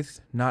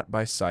faith, not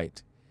by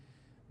sight.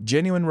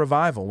 Genuine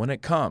revival, when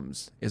it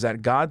comes, is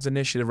at God's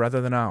initiative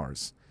rather than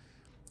ours.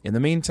 In the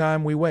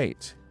meantime, we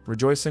wait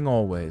rejoicing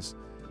always,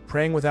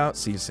 praying without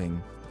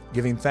ceasing,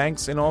 giving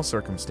thanks in all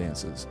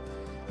circumstances,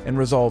 and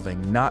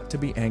resolving not to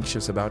be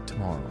anxious about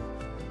tomorrow,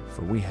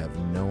 for we have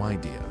no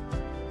idea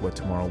what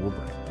tomorrow will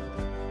bring.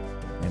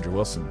 Andrew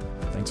Wilson,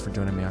 thanks for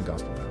joining me on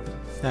Gospel Bound.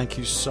 Thank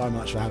you so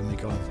much for having me,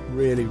 Colin.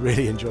 Really,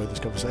 really enjoyed this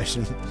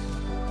conversation.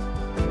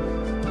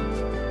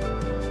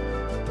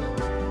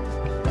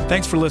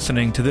 Thanks for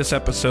listening to this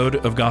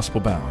episode of Gospel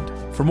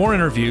Bound. For more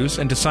interviews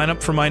and to sign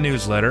up for my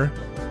newsletter,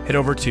 head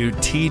over to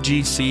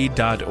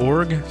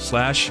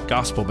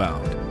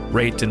tgc.org/gospelbound.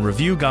 Rate and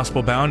review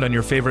Gospel Bound on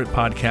your favorite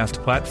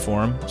podcast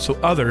platform so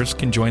others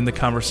can join the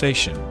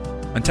conversation.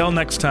 Until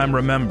next time,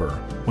 remember,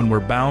 when we're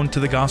bound to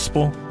the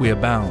gospel, we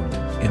abound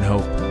in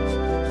hope.